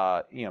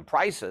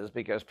 prices,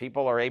 because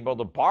people are able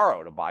to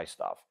borrow to buy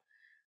stuff.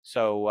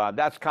 So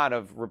that's kind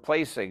of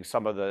replacing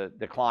some of the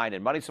decline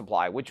in money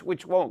supply, which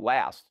won't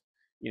last.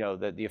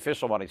 The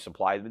official money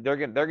supply, they're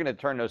going to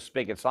turn those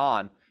spigots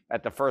on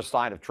at the first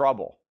sign of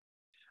trouble.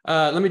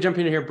 Let me jump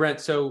in here,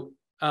 Brent. So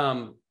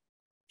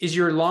is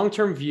your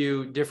long-term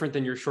view different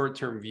than your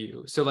short-term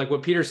view? So like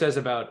what Peter says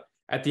about,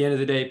 at the end of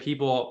the day,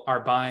 people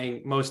are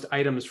buying most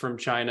items from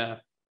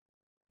China.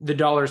 The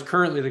dollar is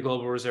currently the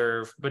global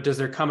reserve, but does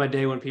there come a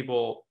day when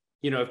people,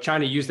 if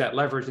China used that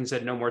leverage and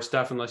said no more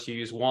stuff unless you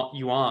use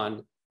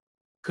yuan,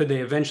 could they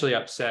eventually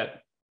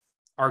upset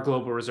our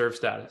global reserve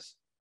status?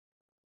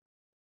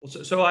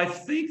 So I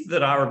think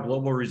that our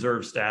global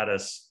reserve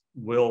status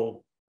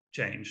will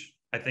change.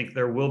 I think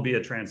there will be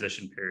a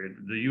transition period.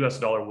 The US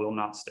dollar will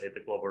not stay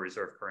the global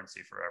reserve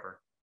currency forever.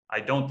 I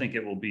don't think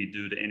it will be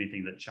due to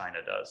anything that China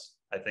does.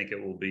 I think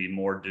it will be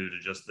more due to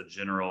just the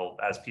general,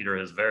 as Peter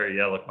has very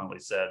eloquently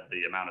said,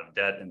 the amount of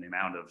debt and the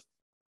amount of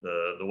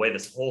the way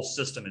this whole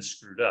system is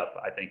screwed up,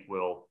 I think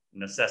will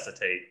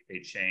necessitate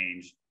a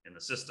change in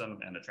the system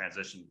and a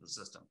transition to the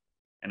system.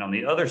 And on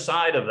the other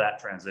side of that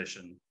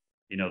transition,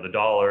 the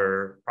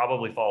dollar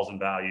probably falls in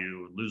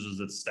value, loses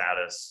its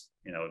status.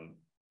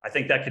 I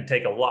think that could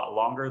take a lot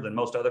longer than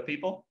most other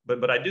people,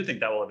 but I do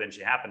think that will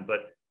eventually happen.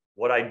 But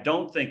what I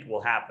don't think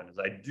will happen is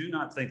I do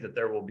not think that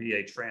there will be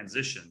a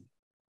transition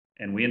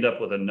and we end up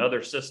with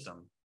another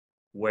system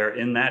where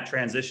in that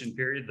transition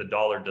period, the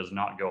dollar does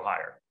not go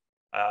higher.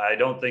 I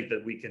don't think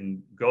that we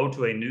can go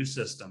to a new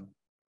system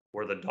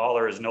where the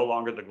dollar is no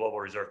longer the global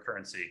reserve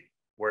currency,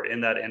 where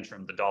in that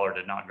interim, the dollar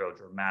did not go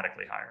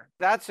dramatically higher.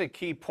 That's a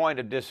key point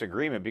of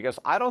disagreement because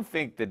I don't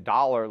think the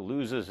dollar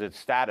loses its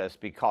status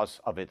because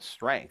of its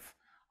strength.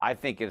 I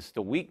think it's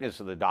the weakness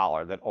of the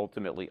dollar that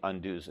ultimately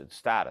undoes its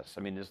status.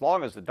 I mean, as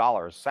long as the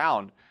dollar is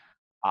sound,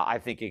 I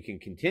think it can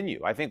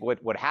continue. I think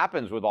what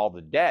happens with all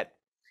the debt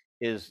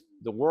is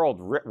the world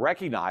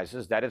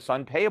recognizes that it's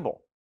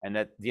unpayable and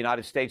that the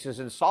United States is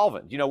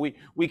insolvent. You know,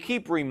 we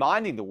keep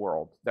reminding the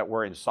world that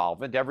we're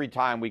insolvent every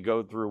time we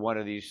go through one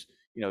of these,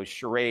 you know,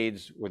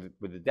 charades with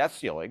the debt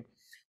ceiling.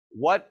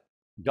 What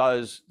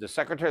does the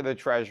Secretary of the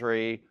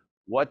Treasury,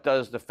 what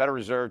does the Federal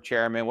Reserve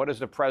Chairman, what does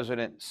the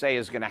President say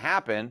is going to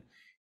happen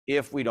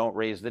if we don't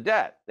raise the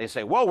debt? They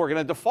say, well, we're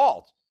going to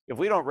default. If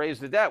we don't raise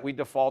the debt, we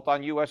default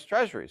on U.S.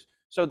 Treasuries.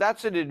 So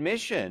that's an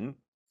admission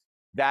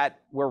that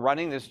we're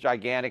running this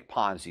gigantic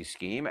Ponzi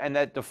scheme and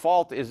that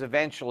default is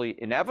eventually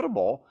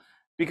inevitable,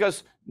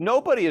 because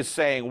nobody is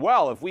saying,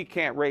 well, if we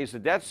can't raise the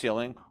debt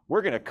ceiling,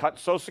 we're going to cut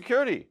Social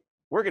Security,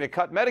 we're going to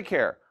cut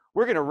Medicare,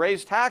 we're going to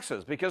raise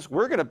taxes because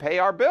we're going to pay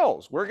our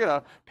bills, we're going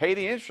to pay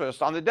the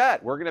interest on the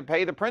debt, we're going to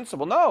pay the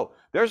principal. No,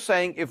 they're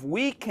saying if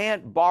we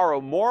can't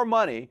borrow more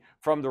money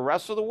from the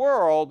rest of the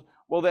world,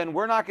 well, then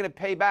we're not going to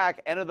pay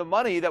back any of the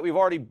money that we've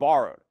already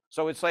borrowed.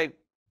 So it's like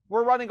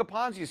we're running a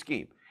Ponzi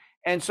scheme.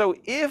 And so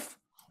if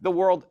the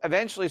world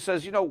eventually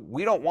says, you know,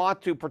 we don't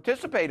want to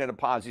participate in a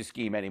Ponzi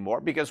scheme anymore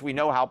because we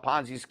know how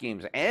Ponzi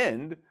schemes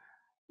end,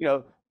 you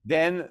know,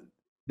 then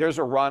there's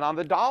a run on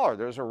the dollar.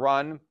 There's a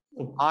run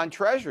on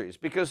treasuries,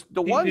 because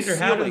the one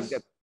ceiling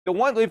that, the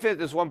one, let me finish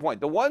this one point,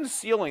 the one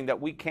ceiling that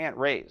we can't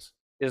raise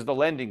is the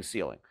lending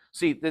ceiling.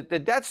 See, the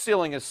debt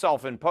ceiling is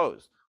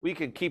self-imposed. We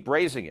can keep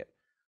raising it,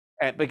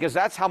 and because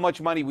that's how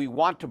much money we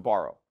want to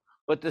borrow.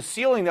 But the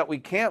ceiling that we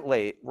can't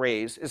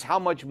raise is how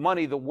much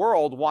money the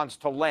world wants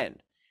to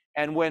lend.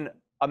 And when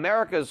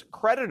America's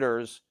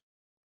creditors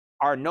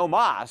are no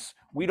mas,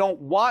 we don't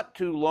want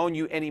to loan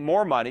you any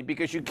more money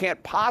because you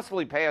can't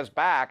possibly pay us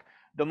back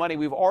the money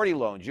we've already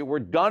loaned you. We're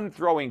done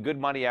throwing good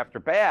money after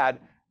bad.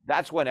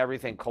 That's when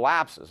everything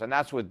collapses. And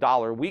that's with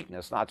dollar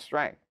weakness, not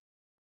strength.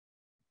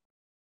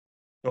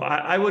 So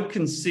I would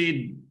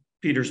concede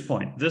Peter's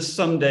point. This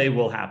someday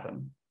will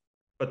happen.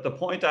 But the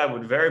point I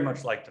would very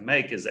much like to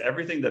make is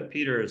everything that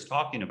Peter is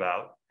talking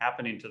about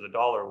happening to the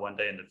dollar one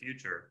day in the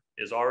future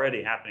is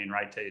already happening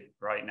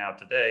right now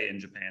today in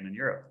Japan and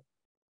Europe.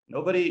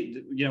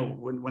 Nobody, you know,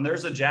 when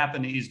there's a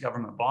Japanese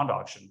government bond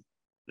auction,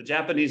 the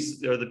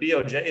Japanese or the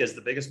BOJ is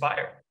the biggest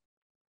buyer.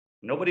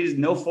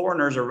 No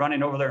foreigners are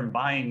running over there and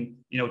buying,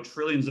 you know,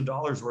 trillions of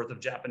dollars worth of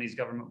Japanese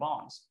government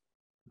bonds.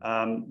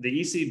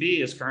 The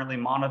ECB is currently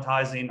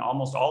monetizing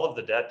almost all of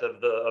the debt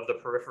of the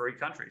periphery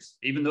countries.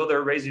 Even though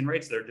they're raising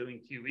rates, they're doing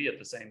QE at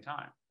the same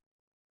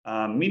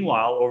time.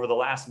 Meanwhile, over the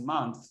last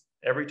month,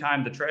 every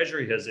time the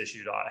Treasury has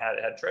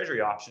had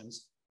Treasury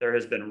auctions, there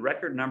has been a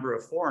record number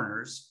of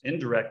foreigners,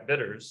 indirect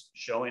bidders,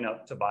 showing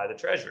up to buy the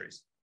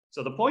Treasuries.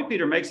 So the point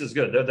Peter makes is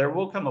good. There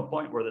will come a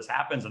point where this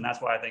happens, and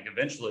that's why I think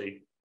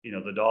eventually, you know,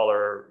 the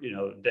dollar, you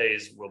know,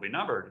 days will be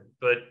numbered.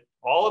 But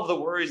all of the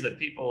worries that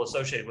people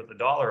associate with the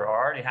dollar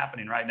are already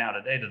happening right now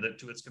today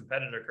to its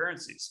competitor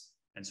currencies.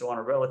 And so on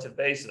a relative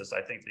basis,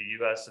 I think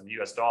the US and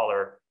the US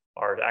dollar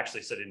are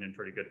actually sitting in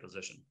pretty good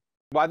position.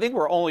 Well, I think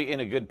we're only in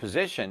a good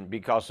position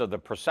because of the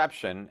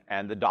perception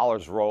and the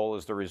dollar's role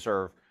as the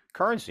reserve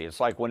currency. It's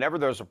like whenever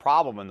there's a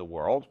problem in the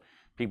world,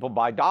 people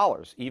buy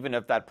dollars, even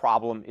if that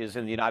problem is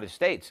in the United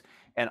States.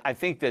 And I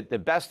think that the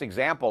best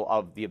example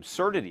of the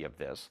absurdity of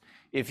this,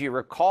 if you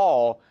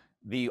recall,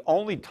 the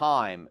only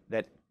time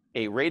that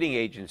a rating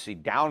agency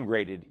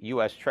downgraded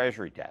U.S.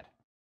 Treasury debt.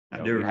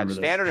 You had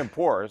Standard &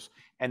 Poor's,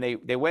 and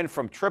they went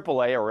from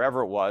AAA or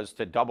wherever it was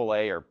to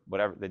AA or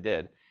whatever they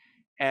did.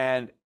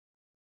 And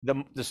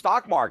the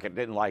stock market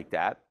didn't like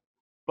that.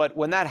 But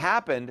when that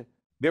happened,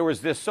 there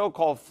was this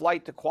so-called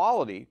flight to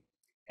quality,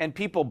 and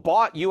people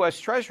bought U.S.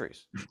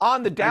 Treasuries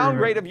on the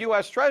downgrade of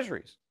U.S.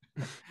 Treasuries.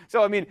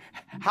 So, I mean,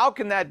 how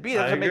can that be?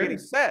 That doesn't make any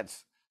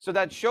sense. So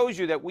that shows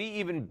you that we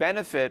even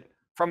benefit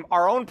from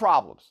our own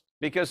problems,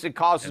 because it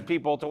causes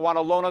people to want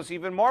to loan us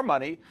even more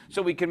money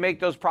so we can make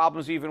those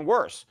problems even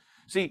worse.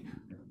 See,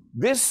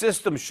 this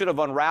system should have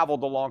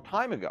unraveled a long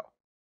time ago.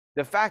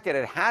 The fact that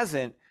it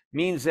hasn't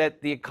means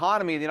that the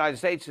economy of the United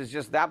States is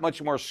just that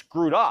much more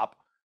screwed up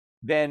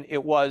than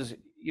it was,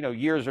 you know,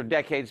 years or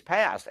decades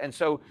past. And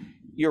so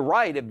you're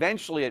right,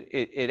 eventually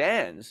it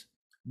ends,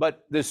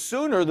 but the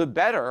sooner the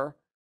better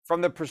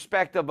from the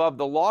perspective of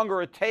the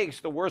longer it takes,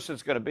 the worse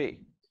it's going to be.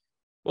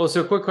 Well,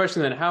 so quick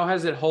question then, how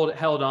has it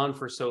held on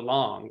for so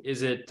long?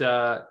 Is it,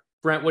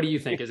 Brent, what do you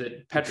think? Is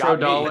it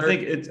petrodollar?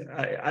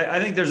 I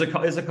think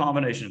it's a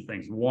combination of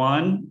things.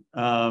 One,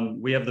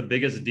 we have the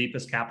biggest,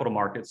 deepest capital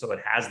market, so it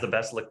has the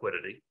best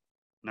liquidity.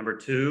 Number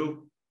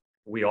two,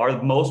 we are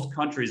most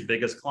countries'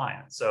 biggest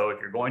client. So if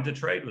you're going to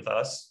trade with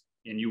us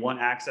and you want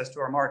access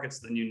to our markets,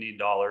 then you need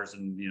dollars,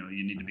 and you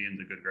need to be in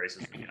the good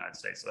graces of the United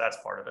States. So that's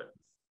part of it.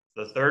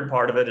 The third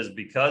part of it is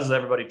because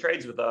everybody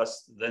trades with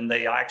us, then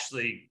they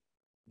actually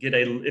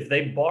if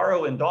they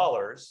borrow in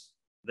dollars,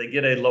 they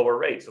get a lower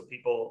rate. So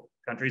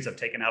countries have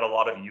taken out a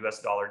lot of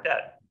US dollar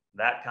debt.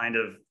 That kind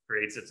of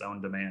creates its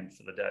own demand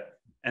for the debt.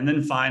 And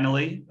then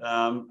finally,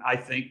 I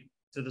think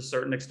to the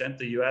certain extent,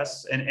 the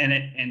US,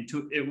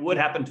 it would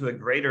happen to a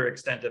greater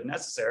extent if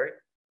necessary,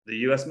 the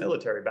US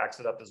military backs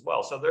it up as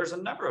well. So there's a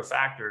number of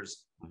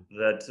factors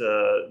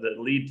that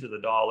lead to the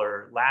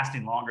dollar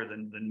lasting longer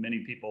than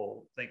many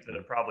people think that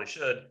it probably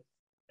should.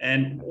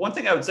 And one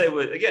thing I would say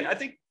again, I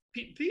think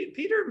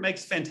Peter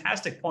makes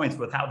fantastic points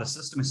with how the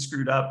system is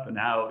screwed up and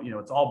how,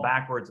 it's all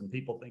backwards and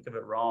people think of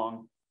it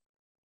wrong.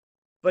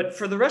 But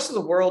for the rest of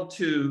the world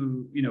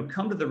to,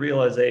 come to the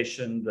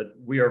realization that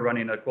we are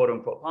running a quote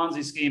unquote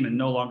Ponzi scheme and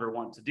no longer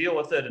want to deal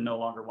with it and no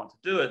longer want to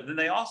do it, then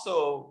they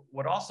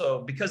would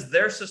also, because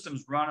their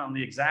systems run on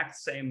the exact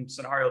same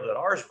scenario that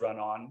ours run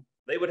on,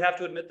 they would have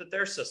to admit that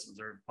their systems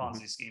are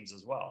Ponzi schemes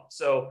as well.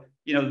 So,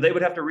 they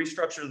would have to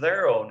restructure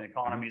their own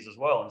economies as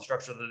well and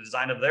structure the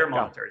design of their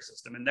monetary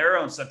system, and their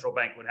own central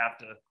bank would have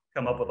to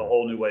come up with a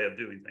whole new way of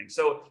doing things.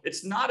 So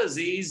it's not as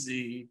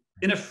easy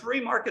in a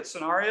free market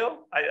scenario.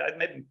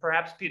 Maybe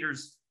perhaps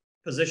Peter's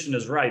position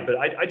is right, but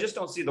I just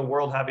don't see the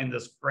world having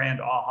this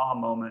grand aha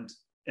moment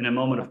in a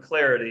moment of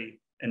clarity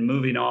and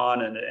moving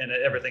on, and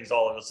everything's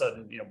all of a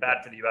sudden,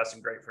 bad for the US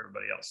and great for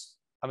everybody else.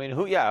 I mean,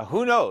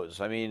 who knows?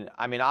 I mean,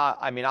 I'm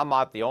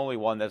not the only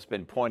one that's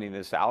been pointing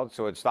this out,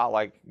 so it's not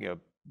like,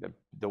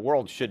 the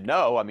world should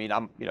know. I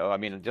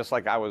mean, just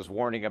like I was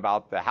warning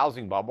about the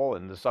housing bubble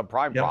and the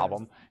subprime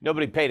problem,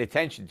 nobody paid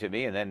attention to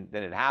me, and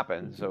then it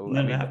happened. So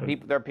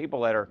there are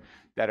people that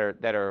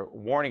are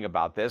warning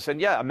about this,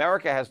 and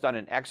America has done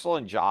an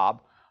excellent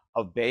job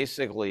of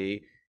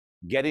basically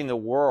getting the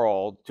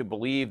world to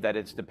believe that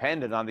it's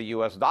dependent on the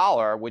U.S.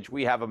 dollar, which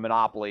we have a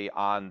monopoly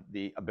on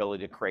the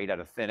ability to create out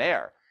of thin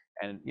air.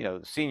 And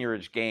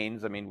seniorage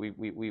gains. I mean,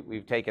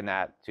 we've taken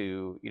that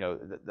to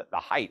the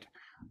height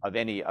of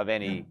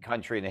any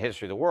country in the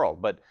history of the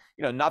world. But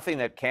nothing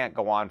that can't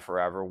go on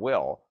forever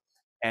will,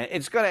 and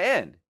it's going to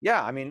end.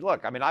 Yeah, I mean,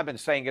 look, I've been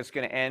saying it's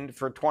going to end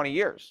for 20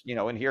 years.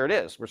 And here it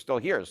is. We're still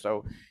here.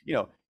 So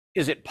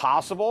is it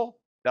possible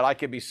that I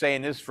could be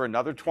saying this for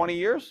another 20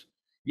 years?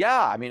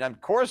 Yeah, I mean,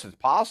 of course it's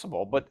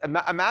possible. But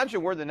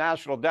imagine where the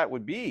national debt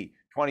would be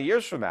 20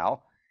 years from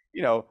now.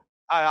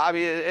 I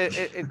mean,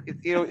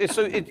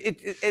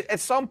 at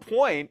some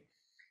point,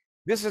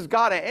 this has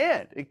got to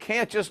end. It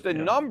can't just, the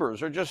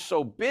numbers are just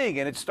so big,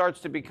 and it starts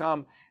to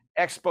become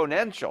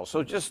exponential.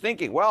 So just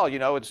thinking, well,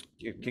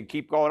 it can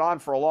keep going on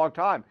for a long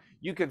time.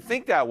 You can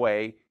think that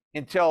way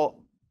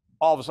until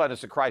all of a sudden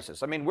it's a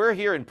crisis. I mean, we're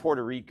here in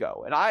Puerto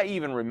Rico, and I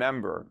even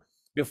remember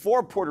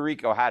before Puerto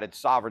Rico had its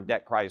sovereign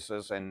debt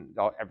crisis, and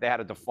they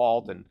had a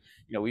default, and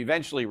we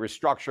eventually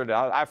restructured.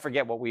 I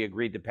forget what we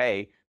agreed to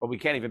pay, but we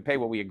can't even pay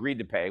what we agreed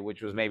to pay,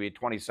 which was maybe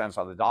 20 cents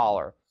on the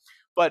dollar.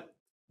 But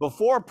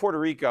before Puerto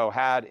Rico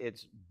had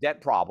its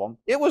debt problem,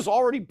 it was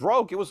already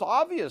broke. It was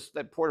obvious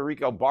that Puerto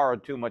Rico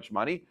borrowed too much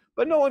money,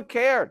 but no one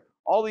cared.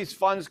 All these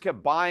funds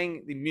kept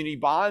buying the muni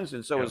bonds,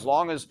 and so as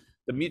long as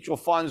the mutual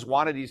funds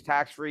wanted these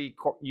tax-free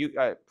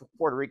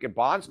Puerto Rican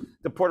bonds,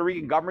 the Puerto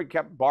Rican government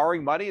kept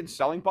borrowing money and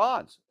selling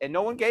bonds, and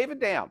no one gave a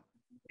damn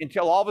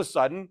until all of a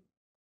sudden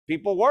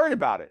people worried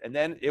about it, and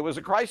then it was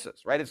a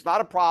crisis, right? It's not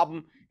a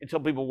problem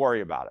until people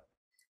worry about it.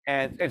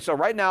 And so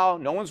right now,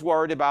 no one's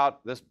worried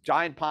about this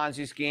giant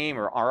Ponzi scheme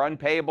or our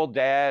unpayable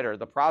debt or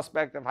the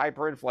prospect of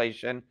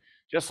hyperinflation,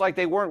 just like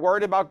they weren't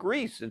worried about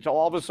Greece until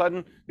all of a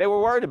sudden they were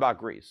worried about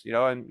Greece,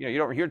 and you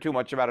don't hear too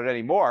much about it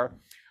anymore.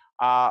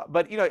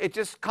 But it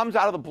just comes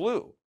out of the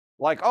blue,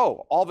 like,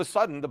 oh, all of a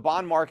sudden the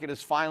bond market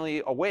is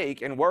finally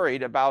awake and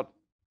worried about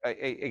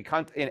an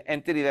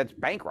entity that's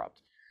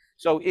bankrupt.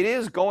 So it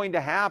is going to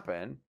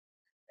happen,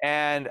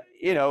 and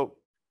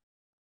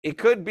it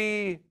could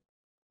be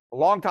a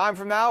long time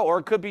from now, or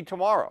it could be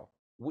tomorrow.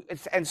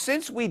 And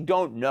since we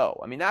don't know,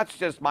 I mean, that's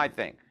just my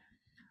thing.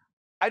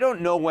 I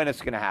don't know when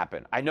it's going to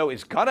happen. I know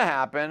it's going to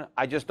happen.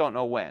 I just don't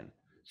know when.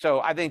 So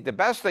I think the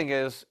best thing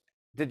is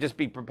to just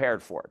be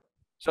prepared for it,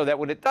 so that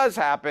when it does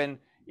happen,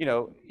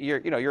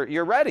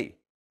 you're ready.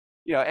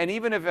 And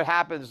even if it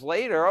happens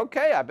later,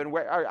 okay, I've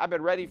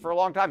been ready for a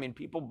long time. I mean,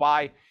 people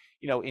buy,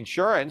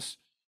 insurance.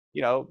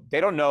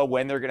 They don't know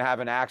when they're going to have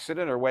an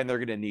accident or when they're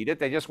going to need it.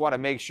 They just want to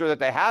make sure that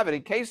they have it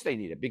in case they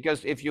need it.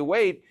 Because if you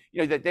wait,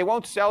 they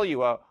won't sell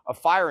you a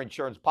fire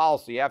insurance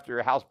policy after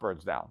your house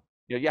burns down.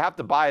 You have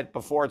to buy it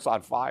before it's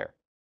on fire.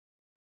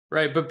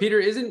 Right. But Peter,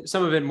 isn't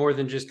some of it more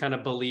than just kind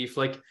of belief?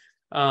 Like,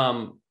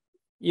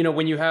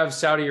 when you have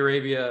Saudi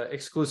Arabia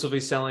exclusively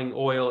selling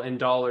oil in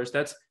dollars,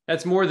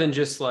 that's more than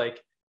just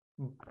like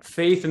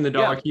faith in the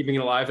dollar, keeping it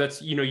alive.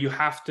 That's, you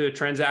have to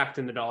transact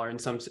in the dollar in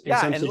some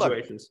situations. Look,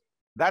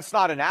 that's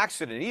not an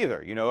accident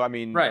either.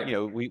 Right.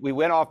 We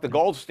went off the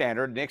gold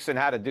standard. Nixon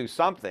had to do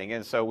something.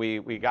 And so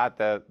we got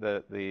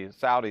the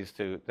Saudis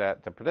to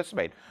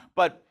participate.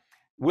 But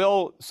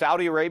will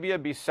Saudi Arabia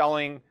be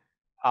selling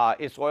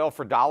its oil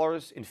for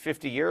dollars in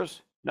 50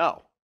 years?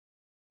 No.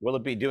 Will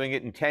it be doing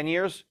it in 10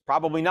 years?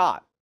 Probably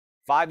not.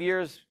 5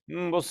 years?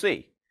 We'll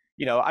see.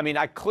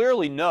 I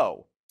clearly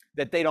know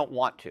that they don't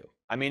want to.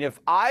 I mean, if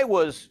I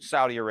was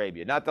Saudi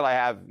Arabia, not that I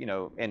have,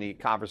 any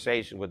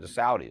conversation with the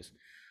Saudis,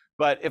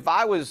 but if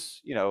I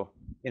was,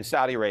 in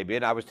Saudi Arabia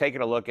and I was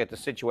taking a look at the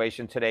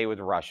situation today with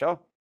Russia,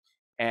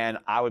 and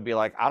I would be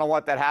like, I don't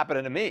want that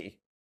happening to me,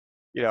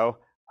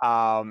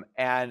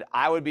 and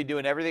I would be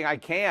doing everything I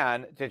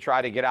can to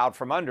try to get out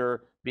from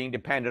under being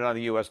dependent on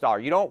the US dollar.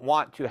 You don't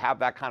want to have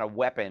that kind of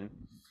weapon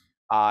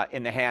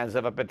in the hands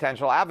of a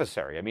potential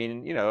adversary. I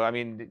mean,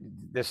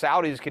 the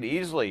Saudis could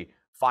easily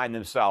find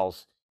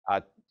themselves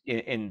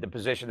in the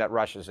position that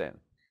Russia's in,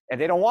 and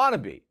they don't want to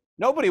be.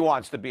 Nobody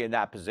wants to be in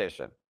that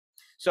position.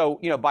 So,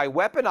 by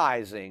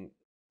weaponizing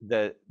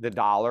the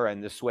dollar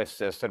and the SWIFT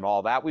system,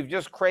 all that, we've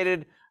just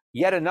created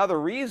yet another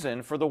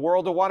reason for the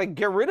world to want to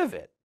get rid of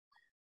it.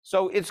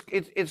 So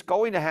it's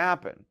going to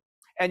happen.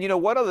 And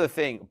one other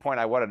point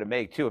I wanted to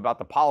make too about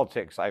the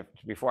politics,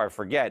 before I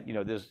forget,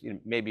 this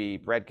maybe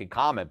Brent could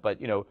comment, but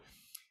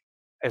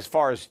as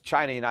far as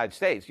China and the United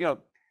States,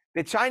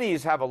 the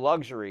Chinese have a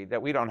luxury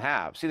that we don't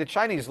have. See, the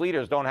Chinese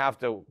leaders don't have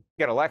to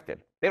get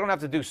elected. They don't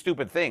have to do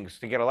stupid things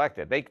to get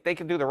elected. They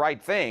can do the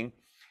right thing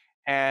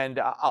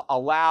and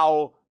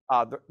allow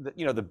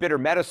the bitter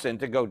medicine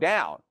to go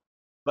down.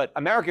 But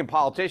American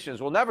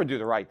politicians will never do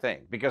the right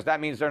thing because that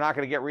means they're not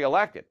going to get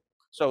reelected.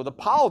 So the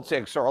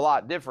politics are a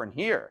lot different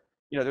here.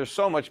 There's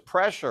so much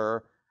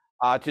pressure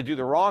to do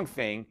the wrong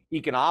thing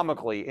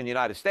economically in the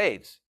United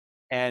States.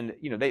 And,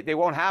 they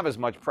won't have as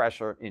much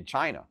pressure in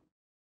China.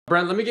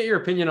 Brent, let me get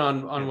your opinion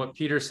on what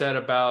Peter said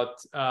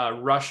about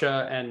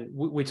Russia, and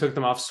we took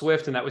them off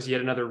SWIFT, and that was yet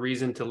another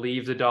reason to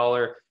leave the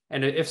dollar.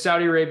 And if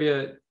Saudi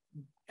Arabia,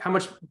 how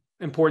much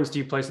importance do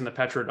you place on the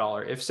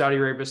petrodollar? If Saudi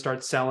Arabia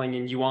starts selling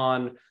in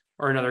yuan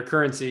or another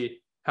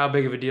currency, how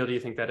big of a deal do you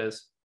think that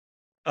is?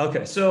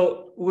 Okay,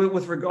 so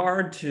with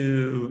regard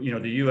to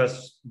the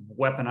U.S.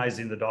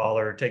 weaponizing the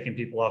dollar, taking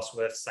people off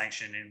SWIFT,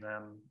 sanctioning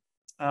them,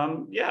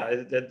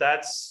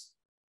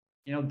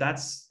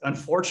 that's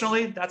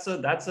unfortunately that's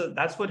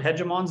what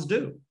hegemons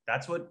do.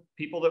 That's what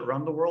people that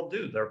run the world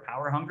do. They're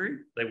power hungry.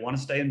 They want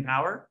to stay in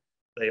power.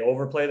 They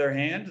overplay their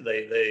hand.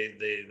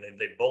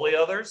 They bully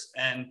others,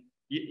 and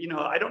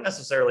I don't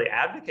necessarily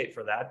advocate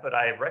for that, but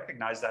I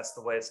recognize that's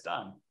the way it's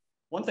done.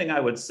 One thing I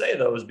would say,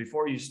 though, is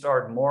before you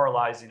start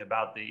moralizing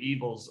about the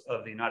evils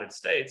of the United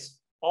States,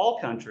 all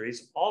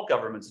countries, all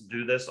governments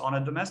do this on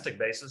a domestic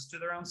basis to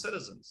their own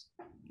citizens.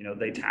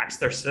 They tax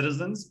their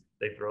citizens,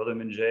 they throw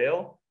them in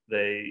jail.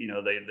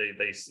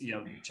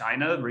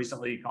 China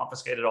recently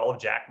confiscated all of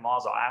Jack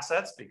Ma's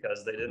assets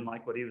because they didn't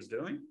like what he was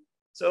doing.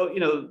 So,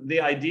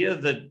 the idea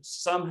that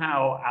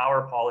somehow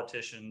our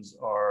politicians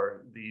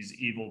are these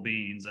evil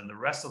beings and the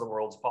rest of the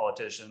world's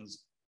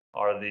politicians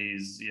are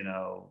these,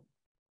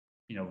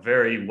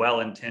 very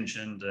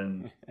well-intentioned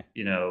and,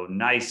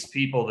 nice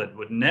people that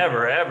would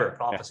never, ever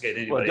confiscate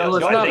anybody else.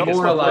 It's not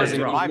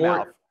moralizing.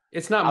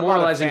 It's not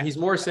moralizing. He's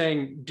more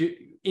saying,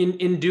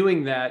 in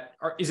doing that,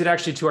 is it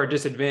actually to our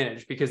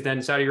disadvantage? Because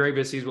then Saudi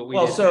Arabia sees what we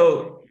do.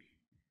 So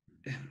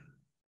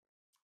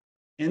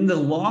in the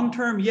long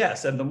term,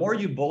 yes. And the more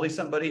you bully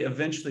somebody,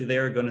 eventually they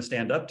are going to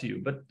stand up to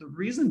you. But the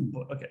reason,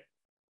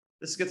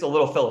 this gets a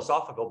little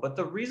philosophical, but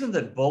the reason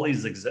that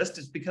bullies exist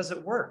is because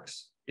it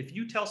works. If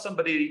you tell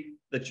somebody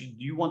that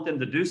you want them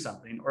to do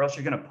something, or else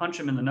you're going to punch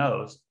them in the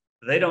nose,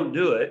 they don't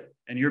do it,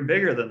 and you're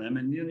bigger than them,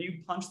 and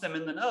you punch them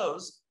in the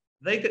nose,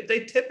 they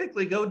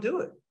typically go do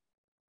it.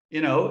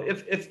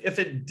 If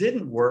it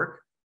didn't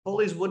work,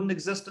 bullies wouldn't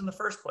exist in the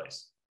first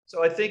place.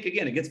 So I think,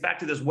 again, it gets back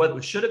to this,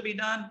 what should it be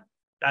done?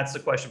 That's the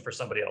question for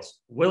somebody else.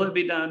 Will it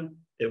be done?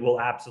 It will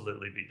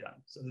absolutely be done.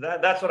 So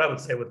that's what I would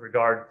say with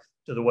regard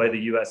to the way the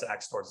U.S.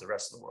 acts towards the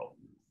rest of the world.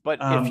 But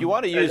if you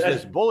want to use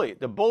this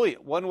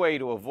one way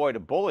to avoid a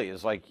bully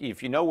is like,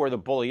 if you know where the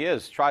bully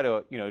is, try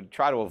to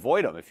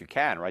avoid them if you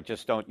can, right?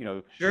 Just don't,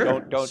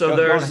 Sure.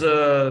 There's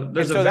a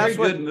very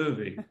good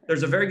movie.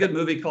 There's a very good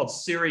movie called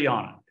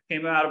Syriana. It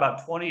came out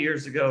about 20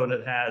 years ago, and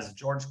it has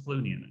George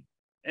Clooney in it.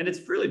 And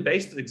it's really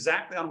based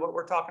exactly on what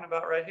we're talking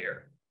about right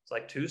here. It's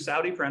like two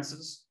Saudi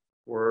princes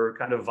were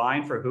kind of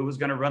vying for who was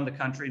going to run the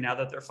country now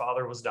that their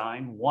father was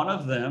dying. One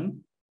of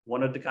them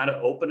wanted to kind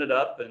of open it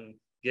up and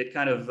get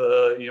kind of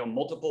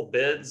multiple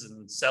bids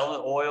and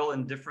sell oil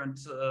in different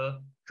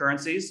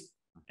currencies.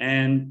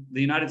 And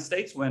the United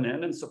States went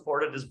in and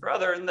supported his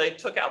brother, and they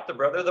took out the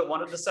brother that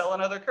wanted to sell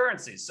in other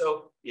currencies.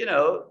 So,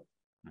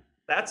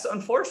 that's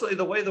unfortunately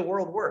the way the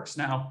world works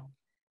now.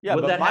 Yeah,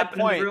 would but that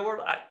happen in the real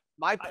world?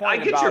 I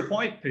get your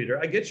point, Peter.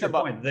 I get your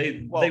point.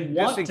 They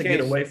want to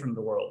get away from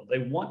the world. They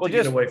want to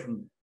get away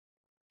from.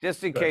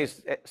 Just in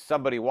case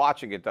somebody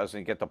watching it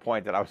doesn't get the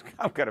point that I'm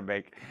going to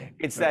make,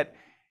 it's that,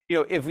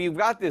 if we've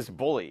got this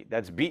bully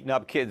that's beating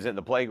up kids in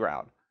the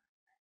playground,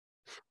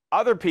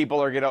 other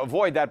people are going to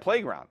avoid that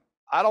playground.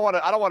 I don't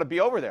want to be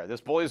over there.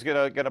 This bully's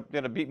going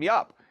to beat me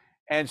up.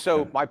 And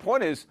so my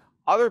point is,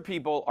 other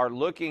people are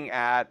looking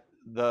at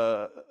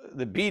the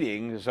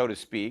beating, so to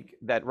speak,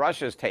 that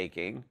Russia's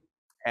taking,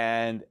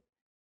 and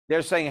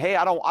they're saying, hey,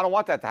 I don't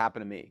want that to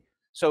happen to me.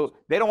 So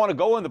they don't want to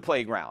go in the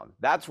playground.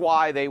 That's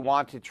why they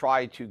want to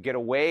try to get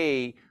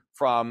away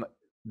from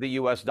the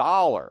US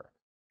dollar.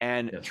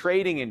 and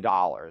trading in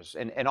dollars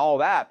and all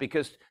that,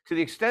 because to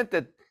the extent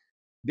that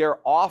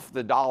they're off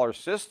the dollar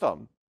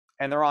system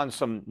and they're on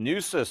some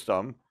new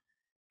system,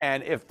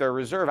 and if their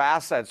reserve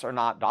assets are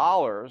not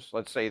dollars,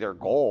 let's say they're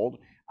gold,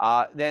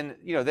 then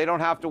they don't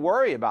have to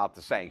worry about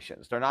the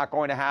sanctions. They're not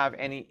going to have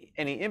any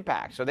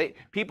impact. So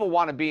people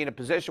want to be in a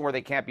position where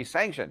they can't be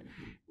sanctioned.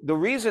 The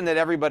reason that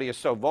everybody is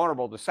so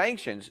vulnerable to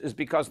sanctions is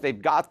because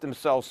they've got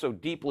themselves so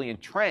deeply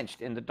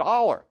entrenched in the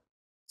dollar.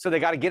 So they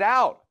got to get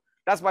out.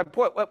 That's my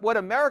point. What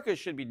America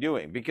should be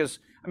doing, because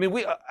I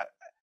mean,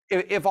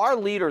 if our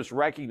leaders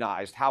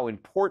recognized how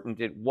important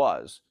it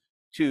was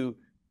to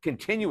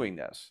continuing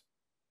this,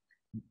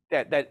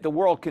 that the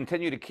world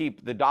continue to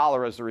keep the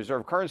dollar as the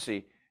reserve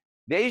currency,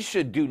 they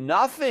should do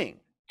nothing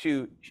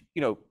to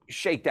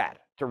shake that,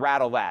 to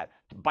rattle that,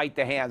 to bite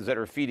the hands that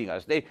are feeding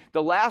us.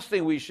 The last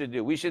thing we should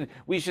do, we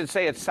should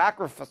say it's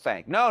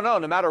sacrosanct. No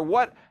matter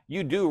what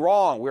you do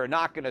wrong, we're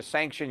not going to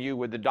sanction you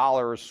with the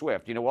dollar or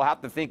SWIFT. We'll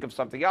have to think of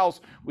something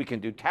else. We can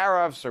do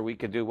tariffs or we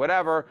can do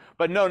whatever,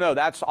 but no,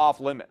 that's off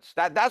limits.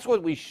 That's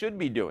what we should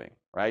be doing,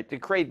 right? To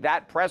create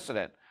that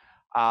precedent.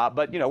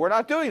 But we're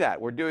not doing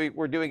that. We're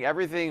doing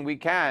everything we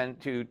can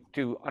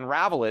to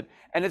unravel it,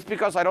 and it's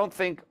because I don't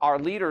think our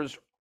leaders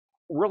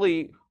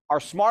really are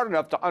smart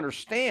enough to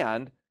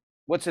understand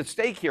what's at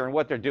stake here and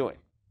what they're doing.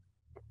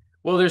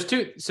 Well, there's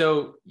two.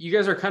 So you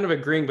guys are kind of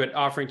agreeing, but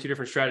offering two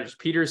different strategies.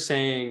 Peter's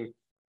saying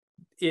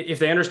if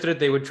they understood it,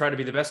 they would try to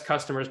be the best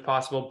customers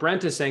possible.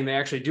 Brent is saying they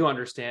actually do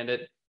understand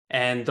it,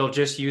 and they'll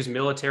just use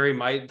military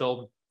might.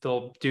 They'll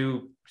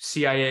do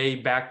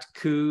CIA-backed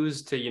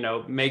coups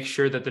to make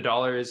sure that the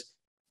dollar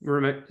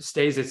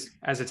stays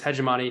as its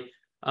hegemony.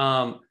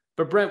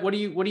 But Brent, what do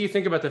you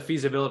think about the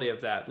feasibility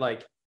of that?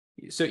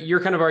 So you're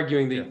kind of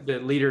arguing the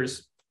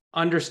leaders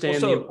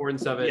understand the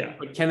importance of it,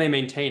 but can they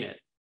maintain it?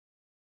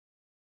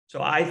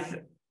 So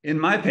in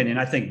my opinion,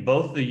 I think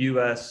both the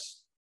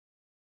U.S.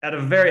 at a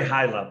very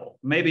high level,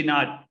 maybe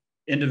not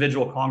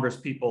individual Congress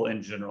people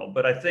in general,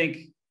 but I think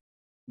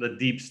the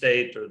deep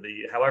state, or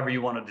however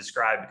you want to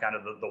describe kind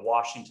of the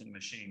Washington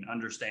machine,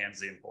 understands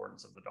the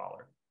importance of the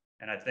dollar.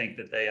 And I think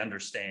that they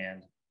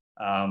understand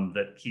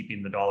that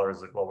keeping the dollar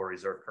as a global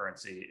reserve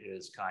currency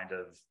is kind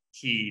of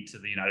key to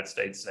the United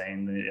States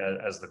staying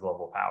as the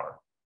global power.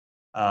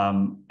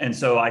 And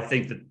so I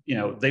think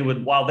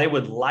that, while they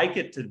would like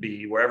it to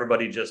be where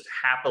everybody just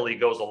happily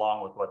goes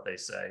along with what they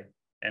say,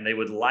 and they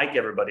would like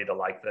everybody to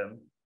like them,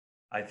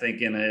 I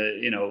think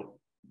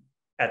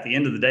at the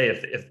end of the day,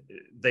 if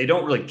they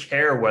don't really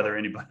care whether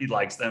anybody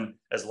likes them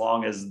as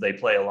long as they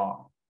play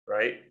along,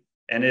 right?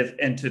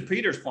 And to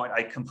Peter's point,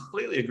 I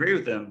completely agree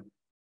with him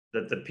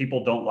that the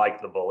people don't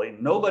like the bully.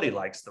 Nobody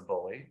likes the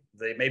bully.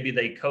 Maybe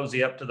they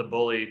cozy up to the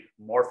bully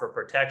more for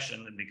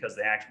protection than because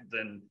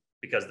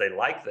they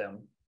like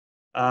them.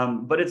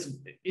 But it's,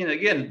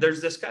 again,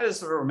 there's this kind of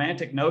sort of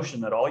romantic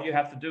notion that all you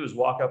have to do is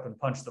walk up and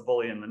punch the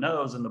bully in the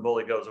nose and the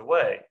bully goes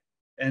away.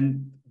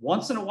 And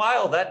once in a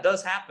while that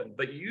does happen.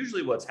 But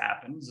usually what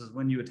happens is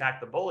when you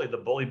attack the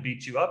bully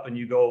beats you up and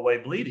you go away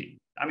bleeding.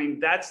 I mean,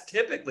 that's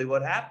typically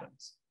what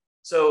happens.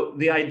 So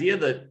the idea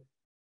that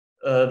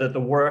the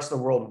rest of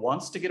the world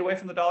wants to get away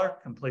from the dollar,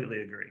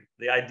 completely agree.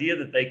 The idea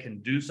that they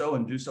can do so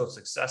and do so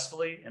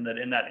successfully, and that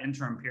in that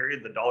interim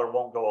period, the dollar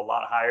won't go a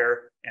lot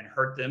higher and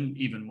hurt them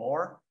even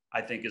more,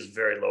 I think is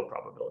very low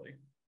probability.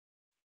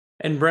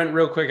 And Brent,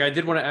 real quick, I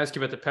did want to ask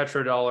you about the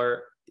petrodollar.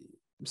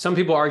 Some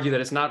people argue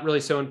that it's not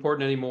really so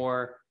important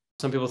anymore.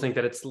 Some people think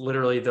that it's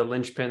literally the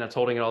linchpin that's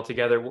holding it all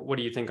together. What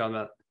do you think on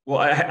that? Well,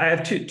 I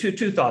have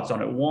two thoughts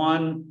on it.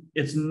 One,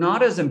 it's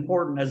not as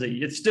important as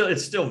it's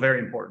still very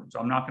important. So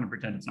I'm not going to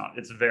pretend it's not.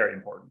 It's very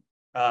important.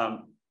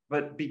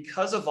 But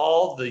because of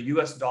all the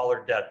US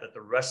dollar debt that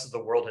the rest of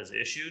the world has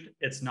issued,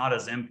 it's not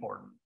as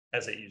important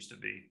as it used to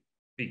be,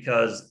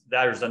 because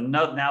there's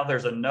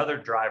another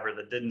driver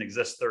that didn't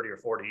exist 30 or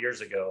 40 years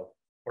ago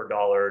for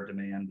dollar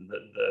demand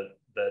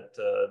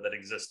that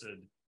existed,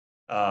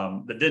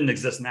 that didn't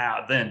exist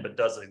then, but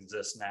does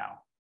exist now.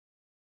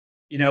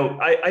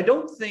 I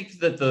don't think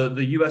that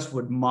the U.S.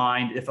 would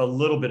mind if a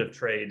little bit of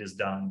trade is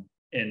done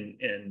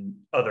in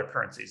other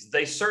currencies.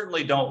 They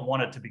certainly don't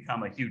want it to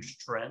become a huge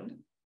trend.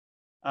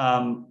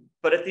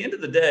 But at the end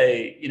of the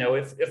day,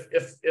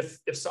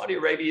 if Saudi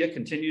Arabia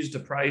continues to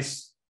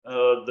price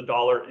the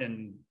dollar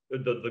in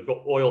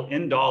the oil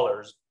in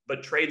dollars,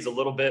 but trades a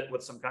little bit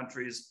with some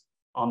countries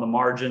on the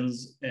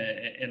margins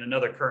in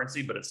another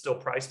currency, but it's still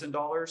priced in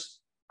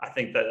dollars, I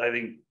think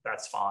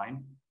that's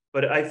fine.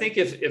 But I think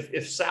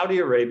if Saudi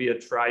Arabia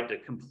tried to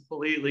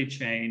completely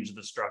change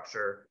the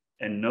structure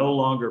and no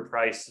longer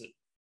price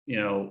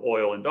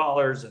oil in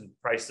dollars and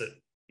price it,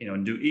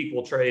 and do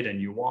equal trade in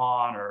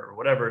yuan or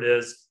whatever it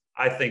is,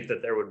 I think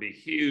that there would be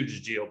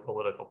huge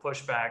geopolitical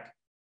pushback.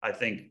 I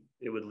think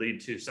it would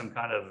lead to some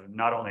kind of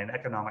not only an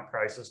economic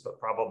crisis, but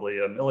probably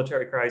a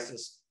military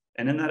crisis.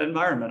 And in that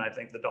environment, I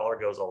think the dollar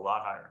goes a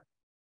lot higher.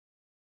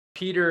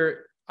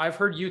 Peter, I've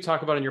heard you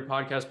talk about in your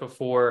podcast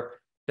before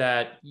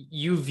that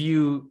you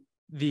view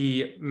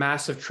the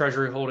massive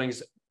treasury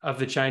holdings of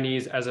the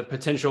Chinese as a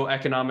potential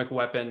economic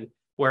weapon,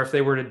 where if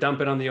they were to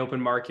dump it on the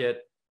open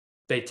market,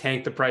 they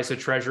tank the price of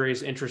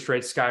treasuries, interest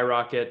rates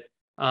skyrocket.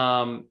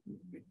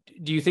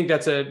 Do you think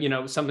that's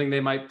something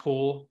they might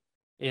pull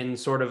in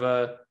sort of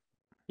a,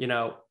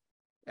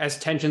 as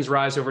tensions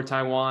rise over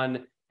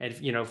Taiwan, and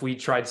if we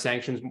tried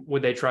sanctions,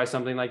 would they try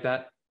something like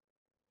that?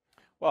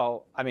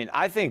 Well, I mean,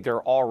 I think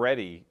they're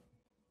already,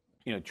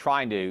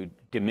 trying to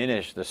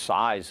diminish the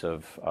size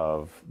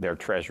of their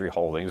treasury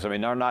holdings. I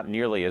mean, they're not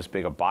nearly as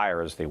big a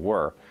buyer as they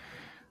were.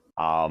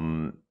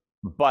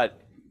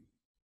 But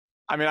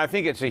I mean, I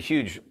think it's a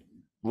huge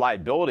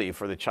liability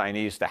for the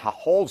Chinese to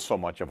hold so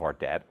much of our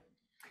debt.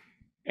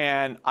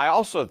 And I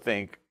also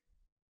think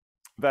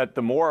that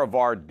the more of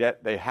our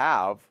debt they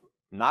have,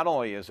 not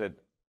only is it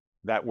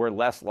that we're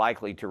less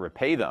likely to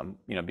repay them,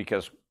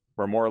 because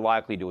we're more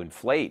likely to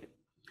inflate,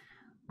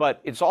 but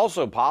it's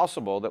also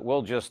possible that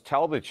we'll just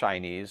tell the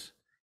Chinese,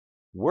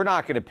 we're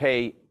not going to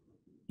pay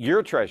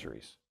your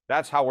treasuries.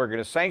 That's how we're going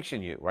to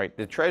sanction you, right?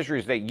 The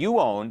treasuries that you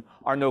own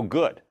are no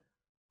good,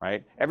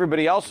 right?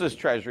 Everybody else's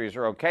treasuries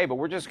are okay, but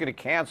we're just going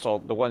to cancel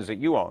the ones that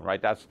you own,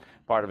 right? That's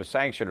part of a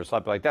sanction or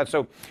something like that.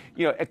 So,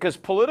 because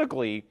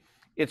politically,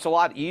 it's a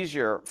lot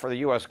easier for the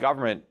U.S.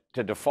 government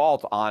to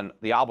default on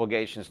the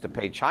obligations to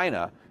pay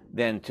China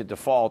than to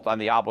default on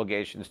the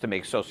obligations to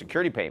make Social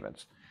Security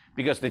payments,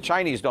 because the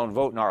Chinese don't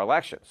vote in our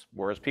elections,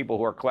 whereas people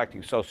who are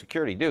collecting Social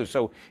Security do.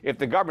 So if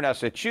the government has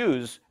to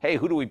choose, hey,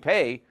 who do we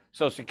pay,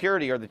 Social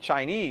Security or the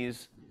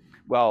Chinese?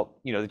 Well,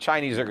 the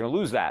Chinese are going to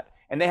lose that.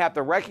 And they have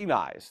to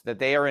recognize that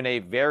they are in a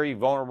very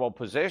vulnerable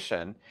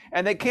position,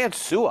 and they can't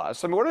sue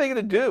us. I mean, what are they going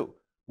to do?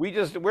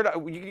 There's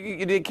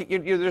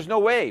no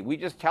way. We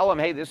just tell them,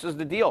 hey, this is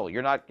the deal.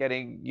 You're not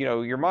getting,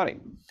 your money.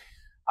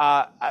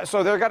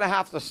 So they're going to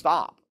have to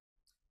stop.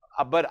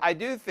 But I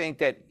do think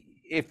that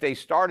if they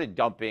started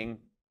dumping,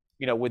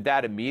 would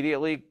that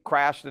immediately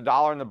crash the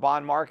dollar in the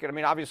bond market? I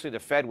mean, obviously the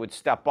Fed would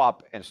step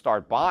up and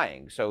start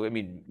buying. So, I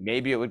mean,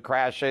 maybe it would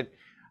crash it.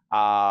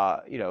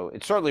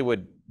 It certainly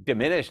would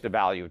diminish the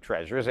value of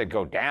treasuries. They'd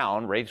go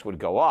down, rates would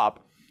go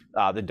up,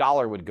 the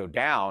dollar would go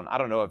down. I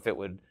don't know if it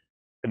would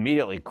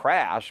immediately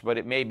crash, but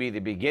it may be the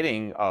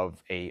beginning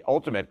of a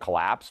ultimate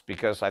collapse,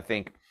 because I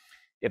think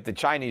if the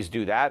Chinese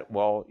do that,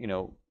 well,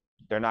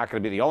 they're not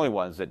going to be the only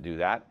ones that do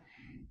that.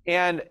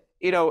 And,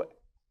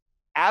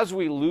 as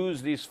we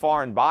lose these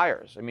foreign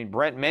buyers, I mean,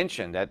 Brent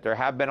mentioned that there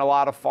have been a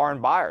lot of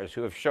foreign buyers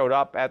who have showed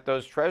up at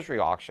those treasury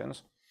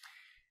auctions.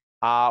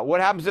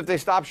 What happens if they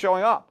stop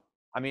showing up?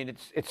 I mean,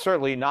 it's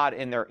certainly not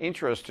in their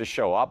interest to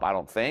show up, I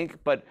don't think,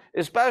 but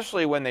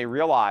especially when they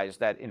realize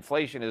that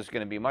inflation is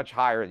going to be much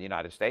higher in the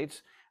United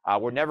States.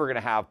 We're never going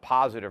to have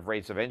positive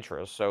rates of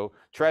interest. So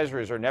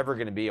treasuries are never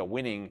going to be a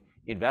winning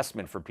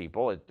investment for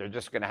people. They're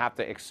just going to have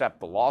to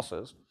accept the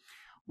losses.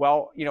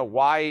 Well,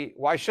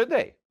 why should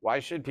they? Why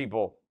should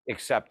people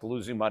accept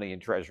losing money in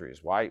treasuries?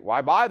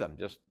 Why buy them?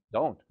 Just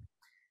don't.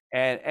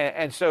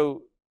 And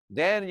so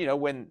then,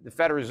 when the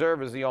Federal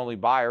Reserve is the only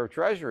buyer of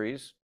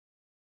treasuries,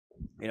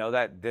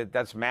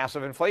 that's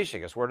massive inflation,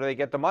 because where do they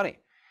get the money?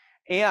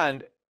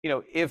 And,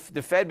 if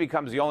the Fed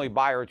becomes the only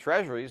buyer of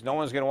treasuries, no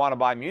one's going to want to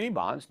buy muni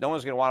bonds. No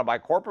one's going to want to buy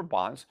corporate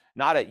bonds,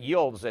 not at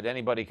yields that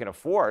anybody can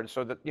afford.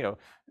 So that,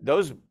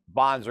 those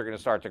bonds are going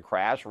to start to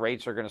crash,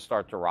 rates are going to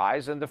start to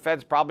rise, and the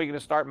Fed's probably going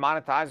to start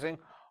monetizing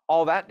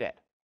all that debt.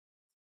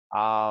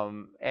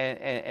 And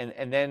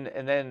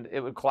then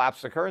it would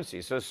collapse the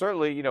currency. So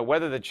certainly,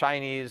 whether the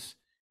Chinese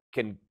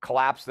can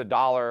collapse the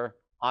dollar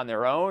on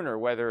their own, or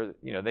whether,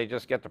 they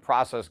just get the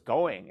process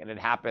going and it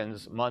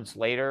happens months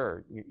later,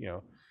 or,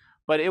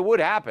 but it would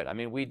happen. I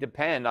mean, we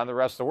depend on the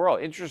rest of the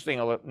world. Interesting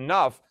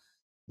enough,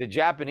 the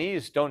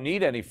Japanese don't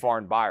need any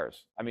foreign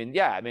buyers. I mean,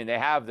 they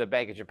have the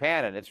Bank of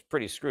Japan, and it's a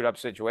pretty screwed up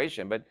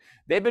situation, but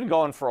they've been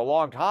going for a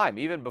long time,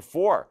 even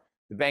before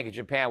the Bank of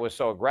Japan was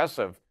so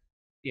aggressive.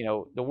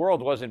 The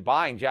world wasn't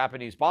buying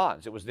Japanese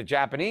bonds. It was the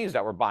Japanese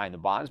that were buying the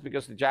bonds,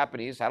 because the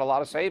Japanese had a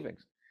lot of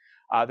savings.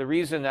 The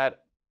reason that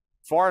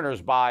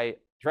foreigners buy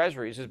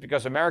treasuries is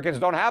because Americans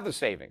don't have the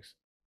savings.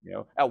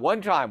 At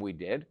one time we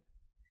did.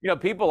 A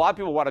lot of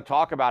people want to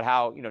talk about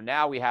how,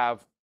 now we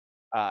have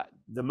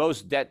the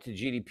most debt to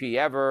GDP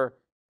ever,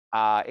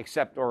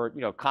 except, or,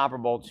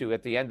 comparable to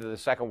at the end of the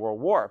Second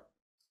World War.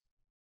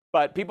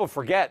 But people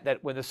forget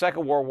that when the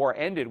Second World War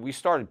ended, we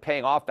started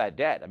paying off that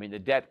debt. I mean, the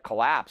debt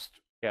collapsed,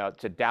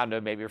 to down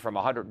to maybe from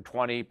 120%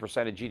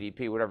 of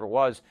GDP, whatever it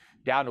was,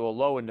 down to a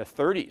low in the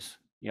 30s.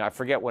 I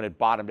forget when it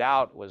bottomed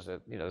out. Was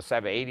it, the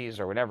 780s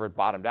or whenever it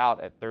bottomed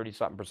out at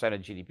 30-something%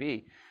 of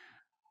GDP.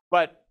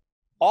 But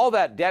all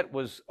that debt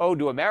was owed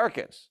to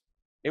Americans.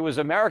 It was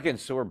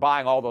Americans who were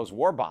buying all those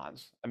war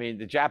bonds. I mean,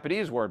 the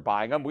Japanese weren't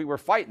buying them. We were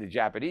fighting the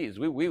Japanese.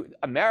 We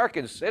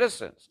American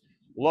citizens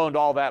loaned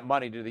all that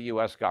money to the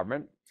U.S.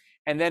 government.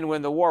 And then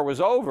when the war was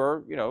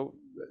over,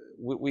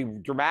 we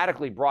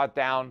dramatically brought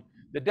down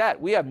the debt.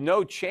 We have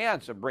no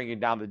chance of bringing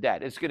down the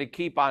debt. It's going to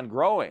keep on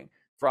growing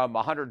from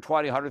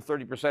 120,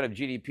 130% of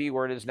GDP,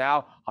 where it is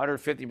now,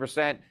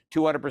 150%,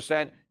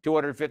 200%,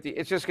 250.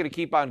 It's just going to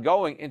keep on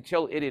going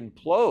until it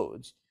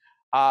implodes.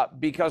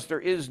 Because there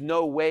is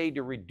no way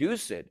to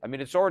reduce it. I mean,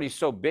 it's already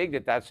so big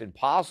that that's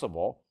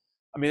impossible.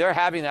 I mean, they're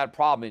having that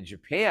problem in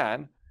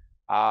Japan.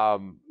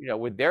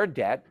 with their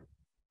debt.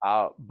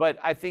 But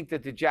I think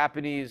that the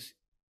Japanese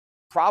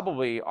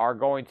probably are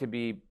going to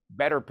be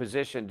better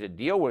positioned to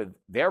deal with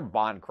their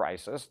bond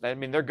crisis. I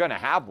mean, they're going to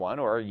have one,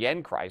 or a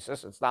yen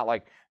crisis. It's not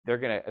like they're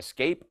going to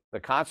escape the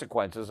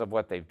consequences of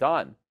what they've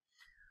done.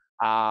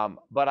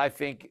 But I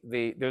think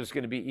there's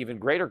going to be even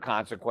greater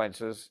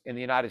consequences in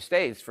the United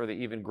States for the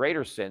even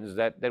greater sins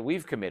that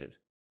we've committed.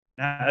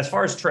 Now, as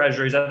far as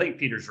treasuries, I think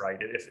Peter's right.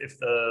 If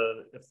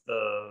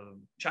the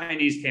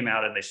Chinese came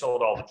out and they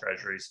sold all the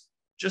treasuries,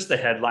 just the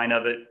headline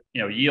of it,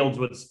 yields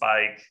would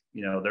spike.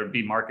 There'd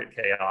be market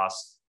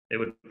chaos. It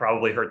would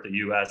probably hurt the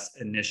U.S.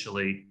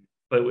 initially,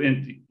 but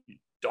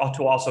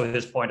to also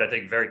his point, I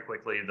think very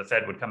quickly the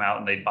Fed would come out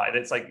and they'd buy it.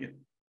 It's like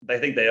I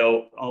think they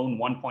own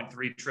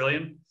 1.3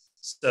 trillion.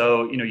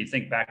 So, you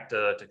think back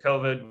to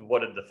COVID, what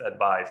did the Fed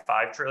buy?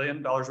 $5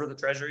 trillion worth of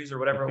treasuries or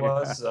whatever it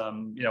was.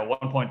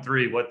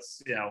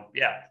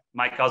 1.3,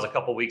 might cause a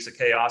couple weeks of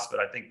chaos, but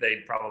I think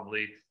they'd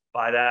probably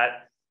buy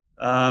that.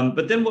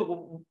 But then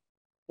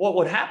what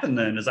would happen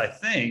then is I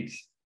think,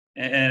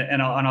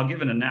 and I'll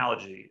give an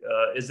analogy,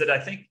 is that I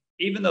think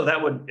even though that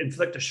would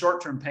inflict a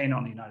short-term pain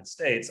on the United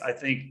States, I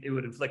think it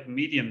would inflict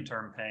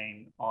medium-term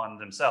pain on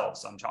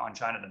themselves, on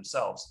China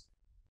themselves.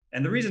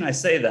 And the reason I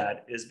say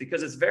that is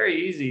because it's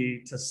very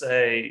easy to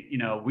say,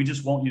 we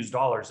just won't use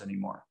dollars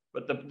anymore.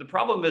 But the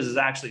problem is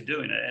actually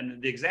doing it.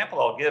 And the example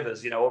I'll give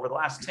is, over the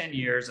last 10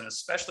 years, and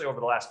especially over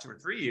the last 2 or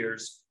 3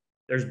 years,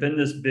 there's been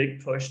this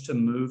big push to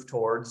move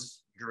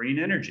towards green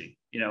energy,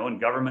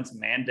 and governments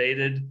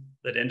mandated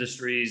that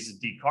industries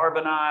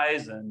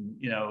decarbonize and,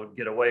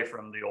 get away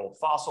from the old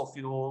fossil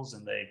fuels.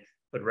 And they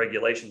put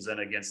regulations in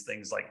against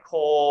things like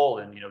coal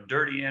and,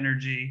 dirty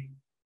energy.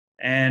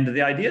 And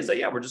the idea is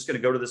that, we're just going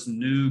to go to this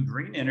new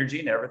green energy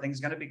and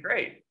everything's going to be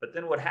great. But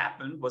then what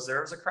happened was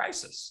there was a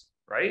crisis,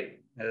 right?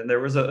 And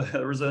there was the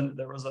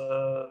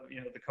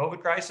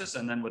COVID crisis,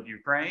 and then with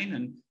Ukraine,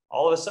 and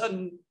all of a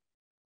sudden,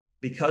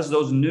 because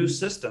those new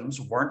systems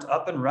weren't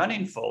up and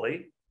running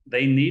fully,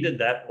 they needed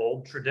that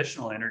old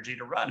traditional energy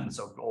to run. And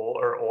so gold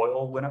or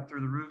oil went up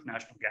through the roof,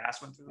 natural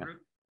gas went through the roof.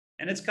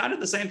 And it's kind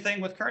of the same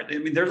thing with currency. I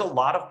mean, there's a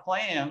lot of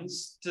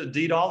plans to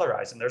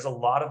de-dollarize, and there's a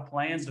lot of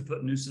plans to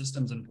put new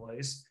systems in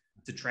place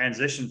to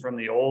transition from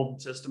the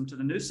old system to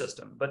the new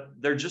system, but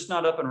they're just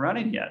not up and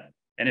running yet.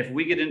 And if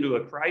we get into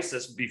a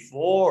crisis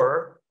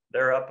before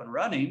they're up and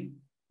running,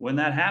 when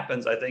that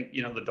happens, I think,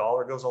 the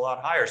dollar goes a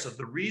lot higher. So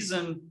the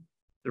reason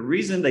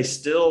they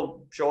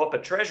still show up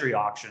at treasury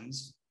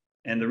auctions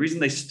and the reason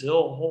they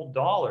still hold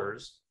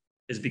dollars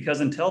is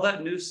because until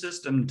that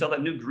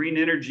new green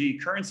energy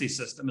currency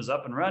system is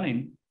up and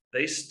running,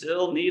 they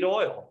still need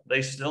oil.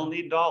 They still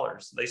need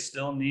dollars. They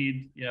still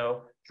need,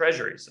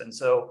 treasuries. And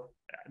so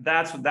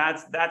that's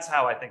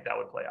how I think that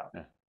would play out.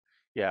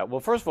 Yeah. Well,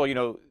 first of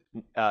all,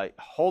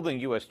 holding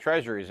U.S.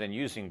 treasuries and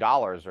using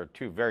dollars are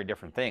two very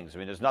different things. I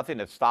mean, there's nothing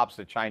that stops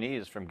the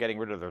Chinese from getting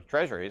rid of their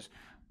treasuries,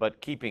 but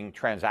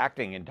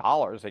transacting in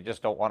dollars. They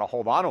just don't want to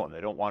hold on to them.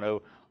 They don't want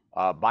to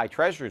buy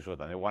treasuries with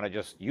them. They want to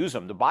just use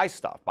them to buy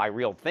stuff, buy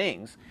real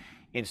things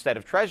instead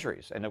of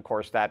treasuries. And of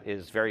course, that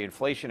is very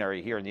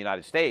inflationary here in the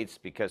United States,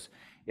 because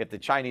if the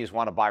Chinese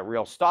want to buy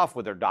real stuff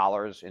with their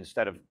dollars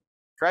instead of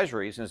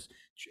treasuries,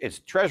 it's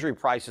treasury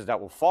prices that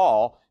will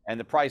fall, and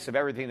the price of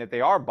everything that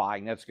they are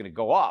buying, that's going to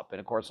go up. And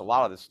of course, a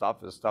lot of this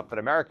stuff is stuff that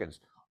Americans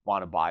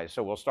want to buy.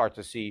 So we'll start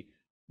to see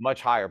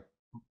much higher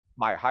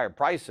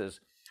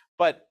prices.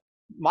 But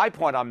my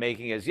point I'm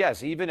making is,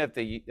 yes, even if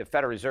the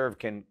Federal Reserve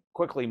can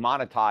quickly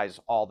monetize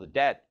all the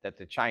debt that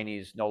the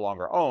Chinese no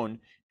longer own,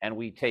 and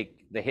we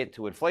take the hit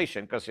to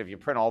inflation, because if you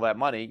print all that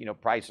money,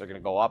 prices are going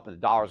to go up and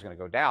the dollar is going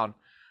to go down.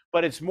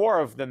 But it's more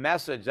of the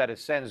message that it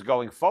sends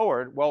going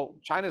forward. Well,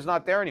 China's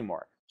not there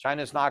anymore.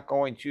 China's not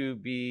going to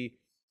be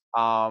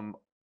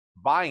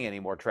buying any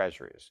more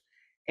treasuries.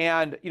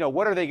 And,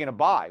 what are they going to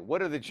buy?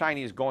 What are the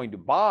Chinese going to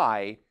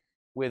buy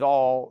with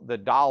all the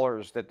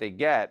dollars that they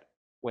get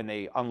when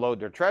they unload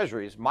their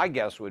treasuries? My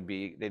guess would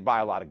be they'd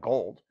buy a lot of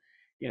gold,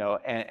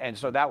 and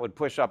so that would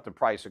push up the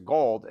price of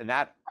gold, and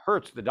that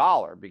hurts the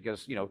dollar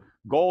because,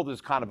 gold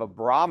is kind of a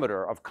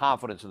barometer of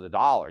confidence in the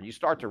dollar. And you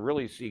start to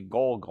really see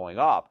gold going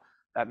up,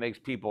 that makes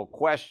people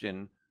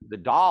question the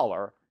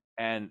dollar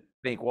and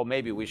think, well,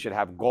 maybe we should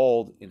have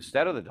gold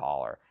instead of the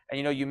dollar.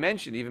 And, you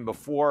mentioned even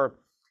before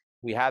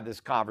we had this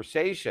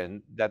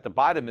conversation that the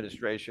Biden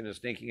administration is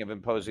thinking of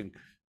imposing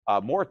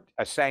more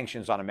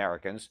sanctions on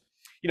Americans.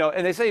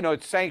 And they say,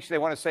 it's sanctioned. They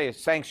want to say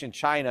it's sanctioned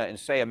China and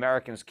say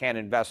Americans can't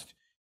invest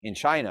in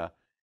China.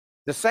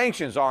 The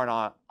sanctions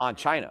aren't on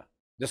China.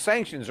 The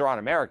sanctions are on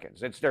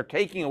Americans. They're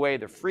taking away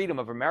the freedom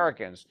of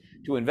Americans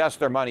to invest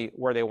their money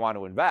where they want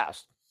to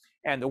invest.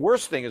 And the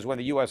worst thing is when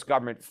the U.S.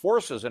 government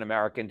forces an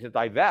American to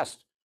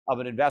divest of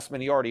an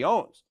investment he already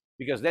owns,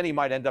 because then he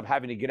might end up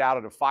having to get out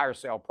at a fire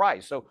sale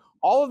price. So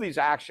all of these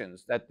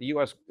actions that the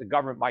U.S.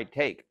 government might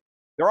take,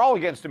 they're all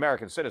against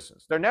American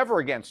citizens. They're never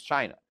against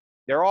China.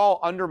 They're all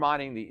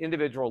undermining the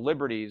individual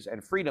liberties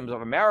and freedoms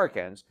of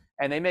Americans,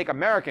 and they make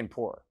America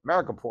poor.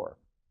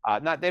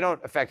 They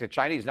don't affect the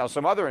Chinese. Now,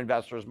 some other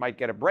investors might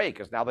get a break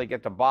because now they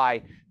get to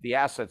buy the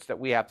assets that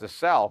we have to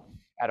sell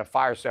at a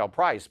fire sale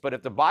price. But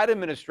if the Biden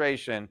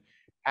administration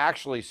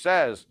actually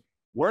says,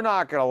 we're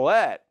not going to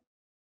let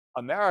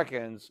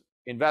Americans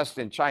invest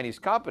in Chinese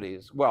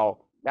companies,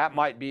 well, that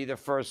might be the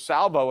first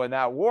salvo in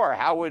that war.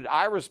 How would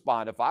I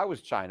respond if I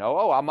was China?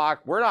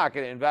 We're not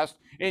going to invest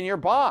in your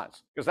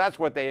bonds, because that's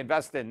what they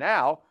invest in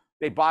now.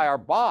 They buy our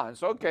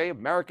bonds. Okay,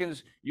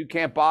 Americans, you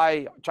can't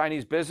buy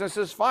Chinese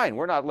businesses. Fine,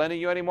 we're not lending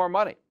you any more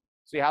money.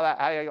 See how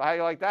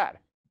you like that?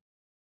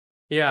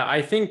 Yeah,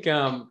 I think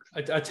a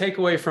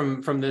takeaway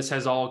from this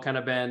has all kind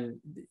of been,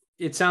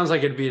 it sounds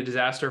like it'd be a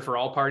disaster for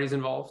all parties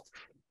involved.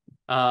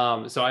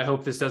 So I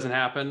hope this doesn't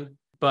happen.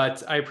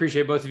 But I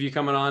appreciate both of you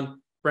coming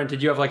on. Brent,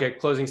 did you have like a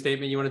closing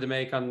statement you wanted to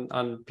make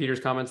on Peter's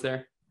comments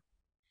there?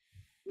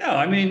 No,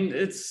 I mean,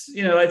 it's,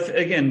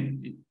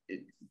 again,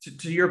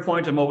 to your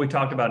point and what we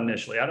talked about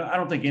initially, I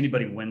don't think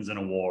anybody wins in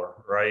a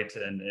war, right?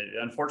 And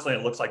unfortunately,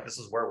 it looks like this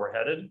is where we're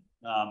headed.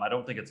 I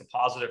don't think it's a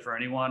positive for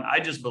anyone.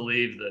 I just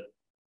believe that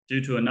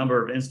due to a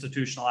number of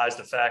institutionalized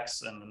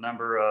effects and the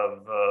number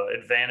of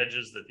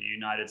advantages that the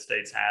United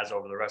States has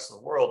over the rest of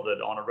the world,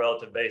 that on a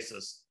relative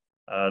basis,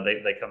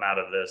 they come out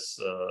of this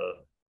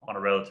on a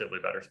relatively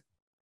better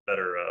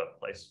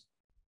place.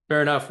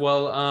 Fair enough.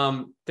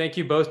 Well, thank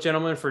you both,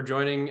 gentlemen, for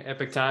joining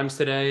Epic Times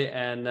today,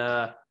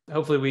 and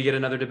hopefully we get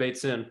another debate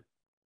soon.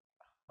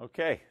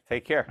 Okay,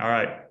 take care. All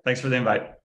right. Thanks for the invite.